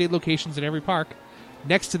these first aid locations in every park.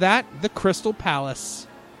 Next to that, the Crystal Palace.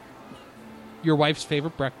 Your wife's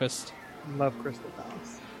favorite breakfast. Love Crystal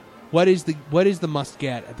Palace. What is the must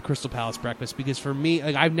get at the Crystal Palace breakfast? Because for me,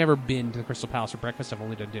 I've never been to the Crystal Palace for breakfast. I've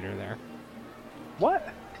only done dinner there. What?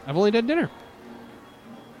 I've only done dinner.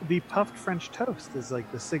 The puffed French toast is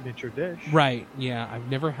the signature dish. Right, yeah. I've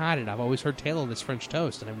never had it. I've always heard tale of this French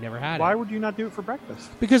toast, and I've never had it. Why would you not do it for breakfast?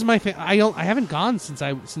 Because I haven't gone since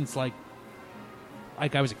I was a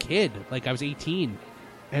kid. I was 18.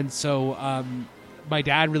 And so my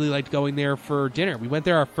dad really liked going there for dinner. We went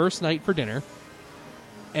there our first night for dinner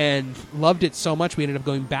and loved it so much we ended up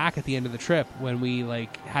going back at the end of the trip when we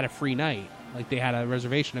had a free night. They had a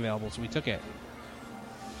reservation available, so we took it.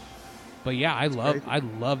 But yeah, I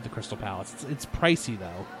love the Crystal Palace. It's pricey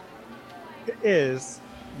though. It is.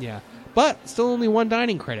 Yeah, but still only one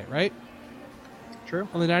dining credit, right? True.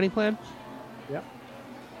 On the dining plan. Yep.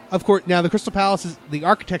 Of course. Now the Crystal Palace the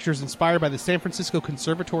architecture is inspired by the San Francisco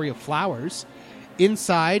Conservatory of Flowers.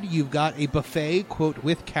 Inside, you've got a buffet, quote,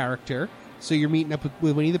 with character. So you're meeting up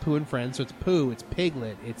with Winnie the Pooh and friends. So it's Pooh, it's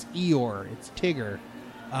Piglet, it's Eeyore, it's Tigger.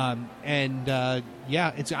 I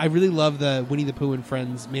really love the Winnie the Pooh and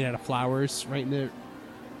friends made out of flowers right in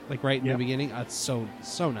the beginning. It's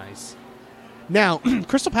so nice. Now,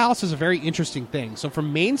 Crystal Palace is a very interesting thing. So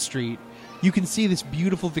from Main Street, you can see this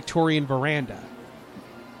beautiful Victorian veranda.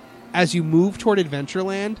 As you move toward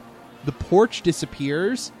Adventureland, the porch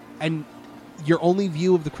disappears, and your only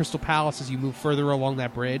view of the Crystal Palace as you move further along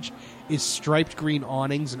that bridge is striped green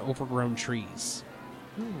awnings and overgrown trees.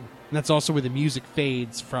 And that's also where the music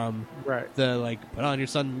fades from the, put on your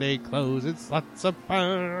Sunday clothes, it's lots of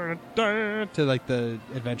fun, to, the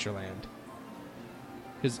Adventureland.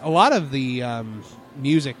 Because a lot of the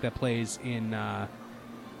music that plays in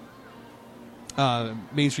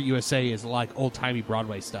Main Street USA is, old-timey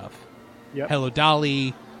Broadway stuff. Yep. Hello,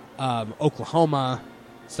 Dolly, Oklahoma,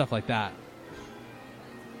 stuff like that.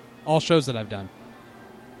 All shows that I've done.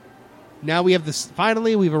 Now we have this.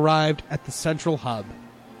 Finally, we've arrived at the central hub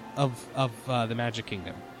of the Magic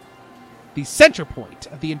Kingdom. The center point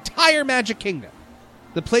of the entire Magic Kingdom.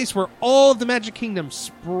 The place where all of the Magic Kingdom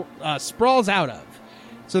sprawls out of.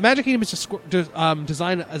 So the Magic Kingdom is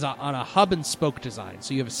designed on a hub and spoke design.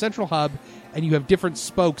 So you have a central hub, and you have different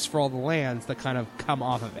spokes for all the lands that kind of come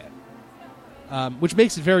off of it. Which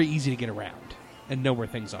makes it very easy to get around and know where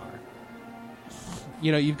things are.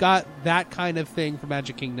 You've got that kind of thing for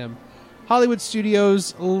Magic Kingdom. Hollywood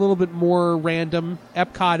Studios, a little bit more random.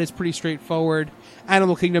 Epcot is pretty straightforward.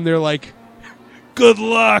 Animal Kingdom, they're like, good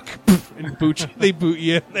luck! And they boot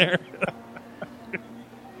you in there.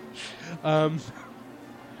 But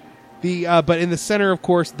in the center, of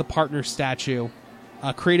course, the partner statue,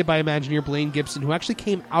 created by Imagineer Blaine Gibson, who actually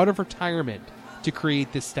came out of retirement to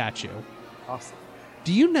create this statue. Awesome.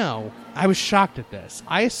 Do you know, I was shocked at this.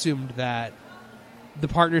 I assumed that the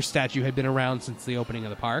partner statue had been around since the opening of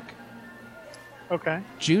the park. Okay.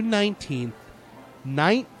 June 19th,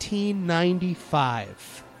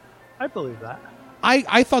 1995. I believe that.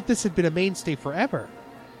 I thought this had been a mainstay forever.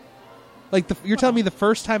 You're telling me the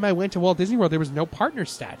first time I went to Walt Disney World, there was no partner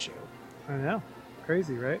statue. I know.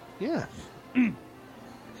 Crazy, right? Yeah. Now,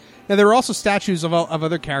 there are also statues of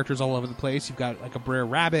other characters all over the place. You've got, a Brer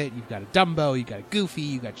Rabbit, you've got a Dumbo, you've got a Goofy,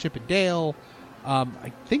 you've got Chip and Dale.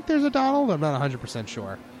 I think there's a Donald. I'm not 100%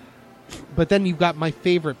 sure. But then you've got my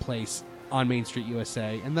favorite place on Main Street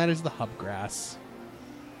USA, and that is the Hubgrass.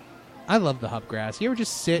 I love the Hubgrass. You ever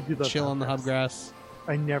just sit and chill on the Hubgrass?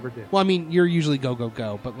 I never did. Well, I mean, you're usually go.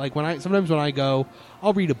 But, sometimes when I go,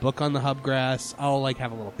 I'll read a book on the Hubgrass. I'll,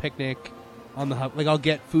 have a little picnic on the Hub. I'll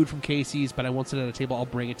get food from Casey's, but I won't sit at a table. I'll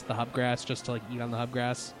bring it to the Hubgrass just to, eat on the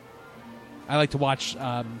Hubgrass. I like to watch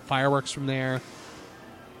fireworks from there.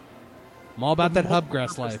 I'm all about that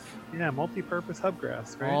Hubgrass life. Yeah, multi-purpose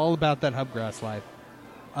Hubgrass, right? All about that Hubgrass life.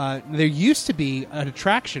 There used to be an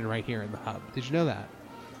attraction right here in the Hub. Did you know that?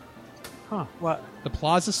 Huh, what? The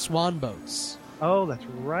Plaza Swan Boats. Oh, that's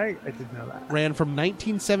right. I did know that. Ran from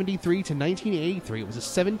 1973 to 1983. It was a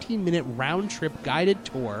 17-minute round-trip guided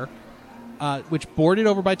tour, which boarded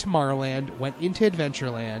over by Tomorrowland, went into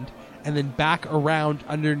Adventureland, and then back around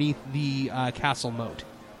underneath the castle moat.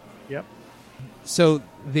 Yep. So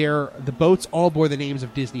the boats all bore the names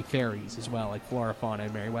of Disney fairies as well, like Flora, Fauna,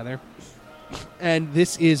 and Merryweather. And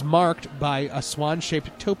this is marked by a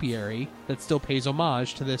swan-shaped topiary that still pays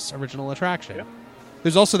homage to this original attraction. Yep.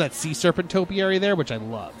 There's also that sea serpent topiary there, which I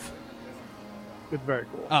love. It's very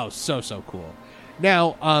cool. Oh, so cool.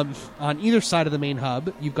 Now, on either side of the main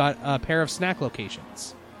hub, you've got a pair of snack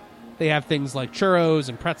locations. They have things like churros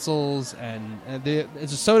and pretzels, and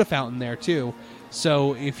there's a soda fountain there, too.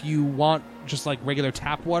 So if you want just regular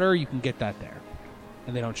tap water, you can get that there.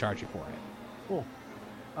 And they don't charge you for it. Cool.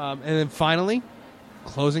 And then finally,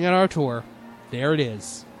 closing out our tour, there it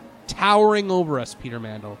is. Towering over us, Peter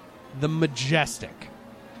Mandel. The majestic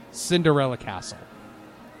Cinderella Castle.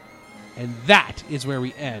 And that is where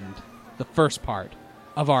we end the first part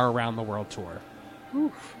of our Around the World tour.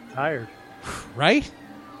 Oof, tired. Right?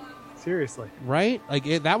 Seriously. Right?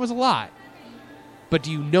 That was a lot. But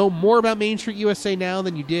do you know more about Main Street USA now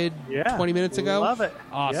than you did 20 minutes ago? Love it.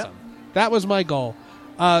 Awesome. Yep. That was my goal.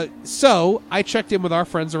 So I checked in with our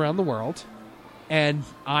friends around the world, and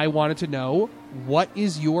I wanted to know, what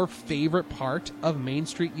is your favorite part of Main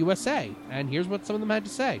Street USA? And here's what some of them had to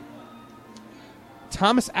say.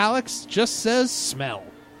 Thomas Alex just says smell.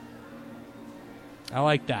 I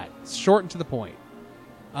like that. It's short and to the point.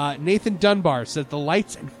 Nathan Dunbar says the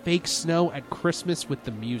lights and fake snow at Christmas with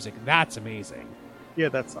the music. That's amazing. Yeah,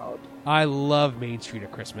 that's solid. I love Main Street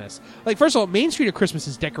at Christmas. Like, first of all, Main Street at Christmas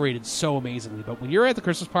is decorated so amazingly, but when you're at the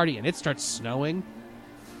Christmas party and it starts snowing,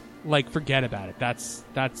 like, forget about it. That's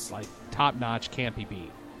like top notch, can't be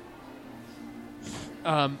beat.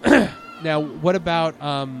 Now, what about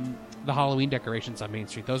the Halloween decorations on Main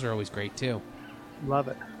Street? Those are always great too. Love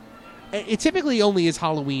it. It typically only is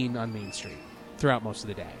Halloween on Main Street throughout most of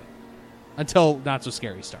the day, until Not So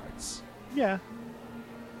Scary starts. Yeah.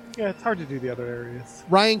 Yeah, it's hard to do the other areas.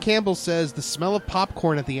 Ryan Campbell says the smell of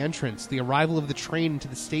popcorn at the entrance, the arrival of the train into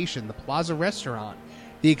the station, the Plaza restaurant,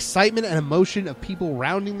 the excitement and emotion of people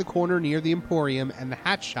rounding the corner near the Emporium and the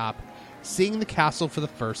hat shop, seeing the castle for the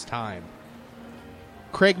first time.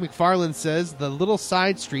 Craig McFarland says the little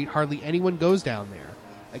side street, hardly anyone goes down there.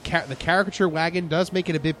 The caricature wagon does make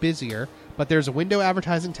it a bit busier, but there's a window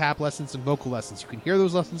advertising tap lessons and vocal lessons. You can hear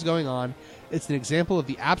those lessons going on. It's an example of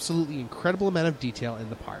the absolutely incredible amount of detail in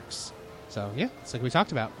the parks. So, yeah, it's like we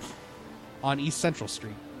talked about on East Central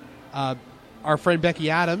Street. Our friend Becky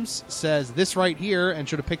Adams says this right here and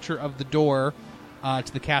showed a picture of the door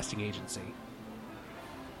to the casting agency.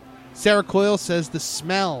 Sarah Coyle says the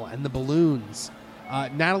smell and the balloons.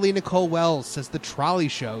 Natalie Nicole Wells says the trolley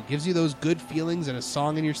show gives you those good feelings and a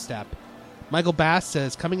song in your step. Michael Bass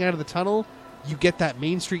says coming out of the tunnel, you get that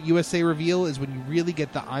Main Street USA reveal is when you really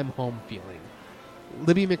get the I'm home feeling.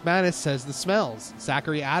 Libby McManus says the smells.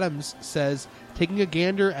 Zachary Adams says taking a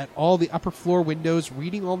gander at all the upper floor windows,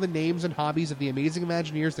 reading all the names and hobbies of the amazing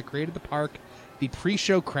Imagineers that created the park, the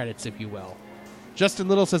pre-show credits, if you will. Justin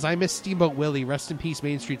Little says, I miss Steamboat Willie, rest in peace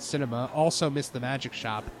Main Street Cinema, also miss the Magic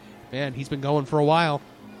Shop. Man, he's been going for a while,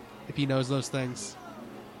 if he knows those things.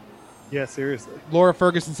 Yeah, seriously. Laura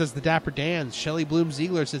Ferguson says the Dapper Dans. Shelley Bloom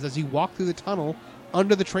Ziegler says as you walk through the tunnel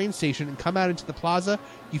under the train station and come out into the plaza,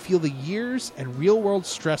 you feel the years and real-world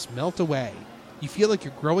stress melt away. You feel like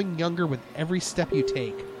you're growing younger with every step you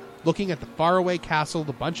take, looking at the faraway castle,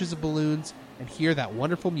 the bunches of balloons, and hear that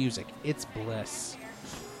wonderful music. It's bliss.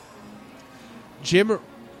 Jim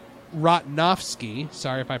Rotnofsky,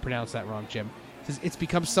 sorry if I pronounced that wrong, Jim, says it's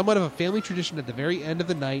become somewhat of a family tradition at the very end of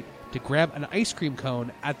the night to grab an ice cream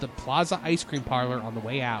cone at the Plaza Ice Cream Parlor on the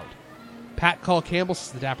way out. Pat Call Campbell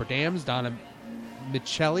says the Dapper Dams. Donna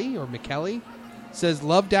Michelli says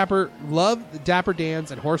love the Dapper Dans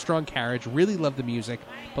and horse-drawn carriage, really love the music,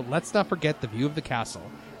 but let's not forget the view of the castle.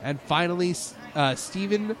 And finally,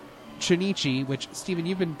 Stephen Chinichi, which, Stephen,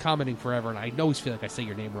 you've been commenting forever, and I always feel like I say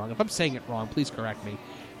your name wrong. If I'm saying it wrong, please correct me.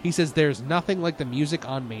 He says there's nothing like the music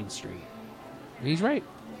on Main Street. And he's right.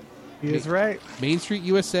 He is right. Main Street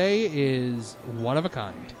USA is one of a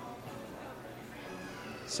kind.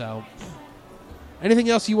 So, anything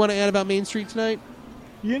else you want to add about Main Street tonight?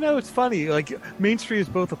 You know, it's funny. Like, Main Street is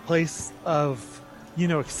both a place of,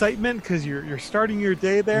 excitement because you're starting your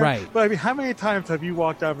day there. Right. But, I mean, how many times have you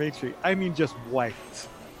walked down Main Street? I mean, just wiped.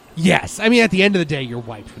 Yes. I mean, at the end of the day, you're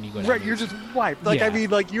wiped when you go down Right, Main you're Street. just wiped. Like, Yeah. I mean,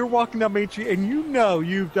 like, you're walking down Main Street and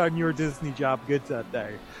you've done your Disney job good that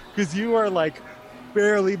day. Because you are, like,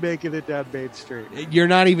 barely making it down Main Street. You're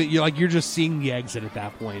not even, you're just seeing the exit at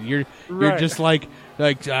that point. You're Right. just like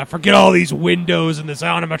forget all these windows and this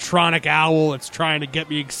animatronic owl that's trying to get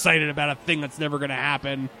me excited about a thing that's never going to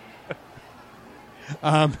happen.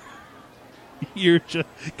 You're just,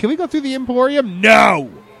 can we go through the Emporium? No!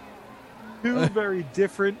 Two very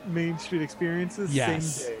different Main Street experiences,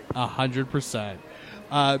 Yes, same day. 100%.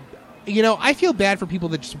 I feel bad for people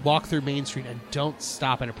that just walk through Main Street and don't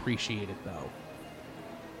stop and appreciate it, though.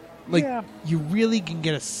 Like, Yeah. you really can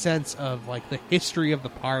get a sense of, like, the history of the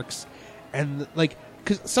parks and, like,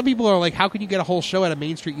 because some people are like, how can you get a whole show out of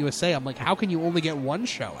Main Street USA? I'm like, how can you only get one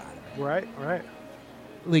show out of it? Right.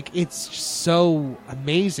 Like, it's just so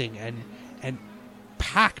amazing and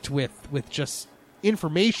packed with just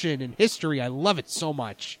information and history. I love it so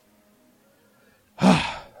much.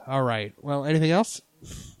 All right. Well, anything else?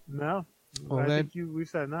 No. Well, I then- think we've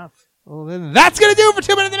said enough. Well, then that's going to do it for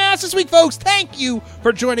 2 Minutes in the Mass this week, folks. Thank you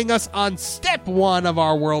for joining us on step 1 of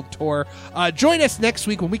our world tour. Join us next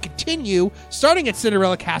week when we continue, starting at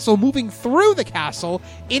Cinderella Castle, moving through the castle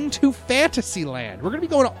into Fantasyland. We're going to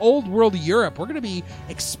be going to Old World Europe. We're going to be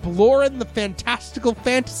exploring the fantastical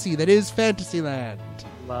fantasy that is Fantasyland.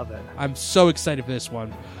 Love it. I'm so excited for this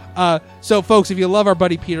one. So, folks, if you love our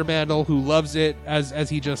buddy Peter Mandel, who loves it, as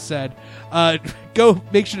he just said, go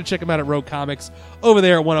make sure to check him out at Rogue Comics over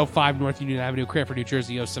there at 105 North Union Avenue, Cranford, New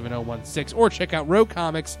Jersey, 07016, or check out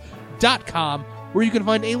roguecomics.com where you can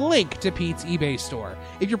find a link to Pete's eBay store.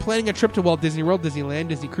 If you're planning a trip to Walt Disney World, Disneyland,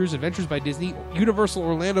 Disney Cruise Adventures by Disney, Universal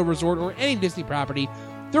Orlando Resort, or any Disney property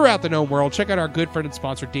throughout the known world, check out our good friend and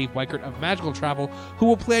sponsor Dave Weichert of Magical Travel, who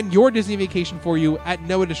will plan your Disney vacation for you at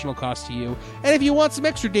no additional cost to you. And if you want some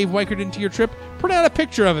extra Dave Weichert into your trip, print out a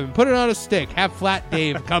picture of him, put it on a stick, have Flat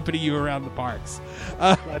Dave accompany you around the parks.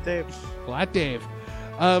 Flat Dave. Flat Dave.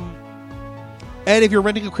 And if you're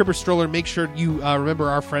renting a crib or stroller, make sure you remember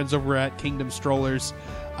our friends over at Kingdom Strollers.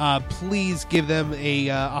 Please give them a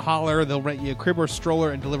holler. They'll rent you a crib or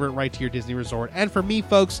stroller and deliver it right to your Disney resort. And for me,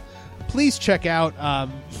 folks, please check out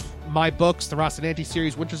my books, the Rocinante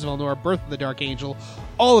series, Winters of Elnor, Birth of the Dark Angel,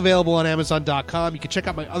 all available on Amazon.com. You can check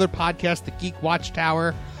out my other podcast, The Geek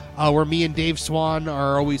Watchtower, where me and Dave Swan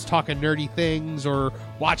are always talking nerdy things or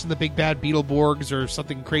watching the Big Bad Beetleborgs or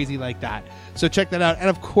something crazy like that. So check that out. And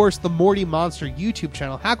of course, the Morty Monster YouTube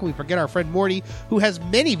channel. How can we forget our friend Morty, who has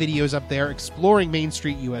many videos up there exploring Main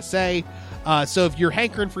Street, USA. So if you're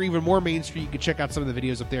hankering for even more Main Street, you can check out some of the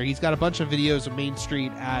videos up there. He's got a bunch of videos of Main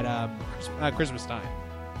Street at Christmas time.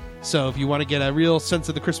 So if you want to get a real sense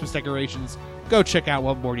of the Christmas decorations, go check out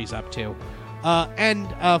what Morty's up to.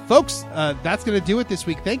 Folks, that's going to do it this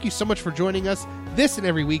week. Thank you so much for joining us this and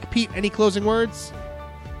every week. Pete, any closing words?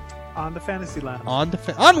 On to Fantasyland.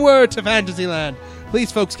 Onward to Fantasyland.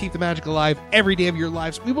 Please, folks, keep the magic alive every day of your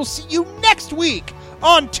lives. We will see you next week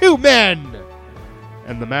on Two Men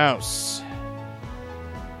and the Mouse.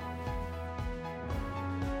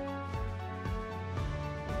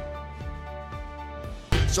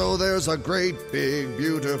 So there's a great, big,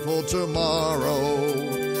 beautiful tomorrow,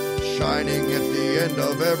 shining at the end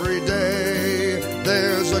of every day.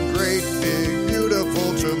 There's a great, big,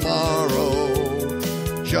 beautiful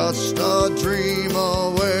tomorrow, just a dream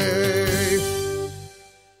away.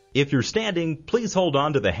 If you're standing, please hold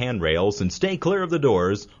on to the handrails and stay clear of the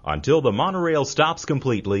doors until the monorail stops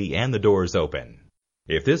completely and the doors open.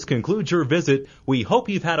 If this concludes your visit, we hope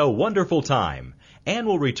you've had a wonderful time and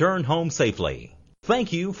will return home safely.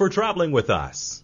 Thank you for traveling with us.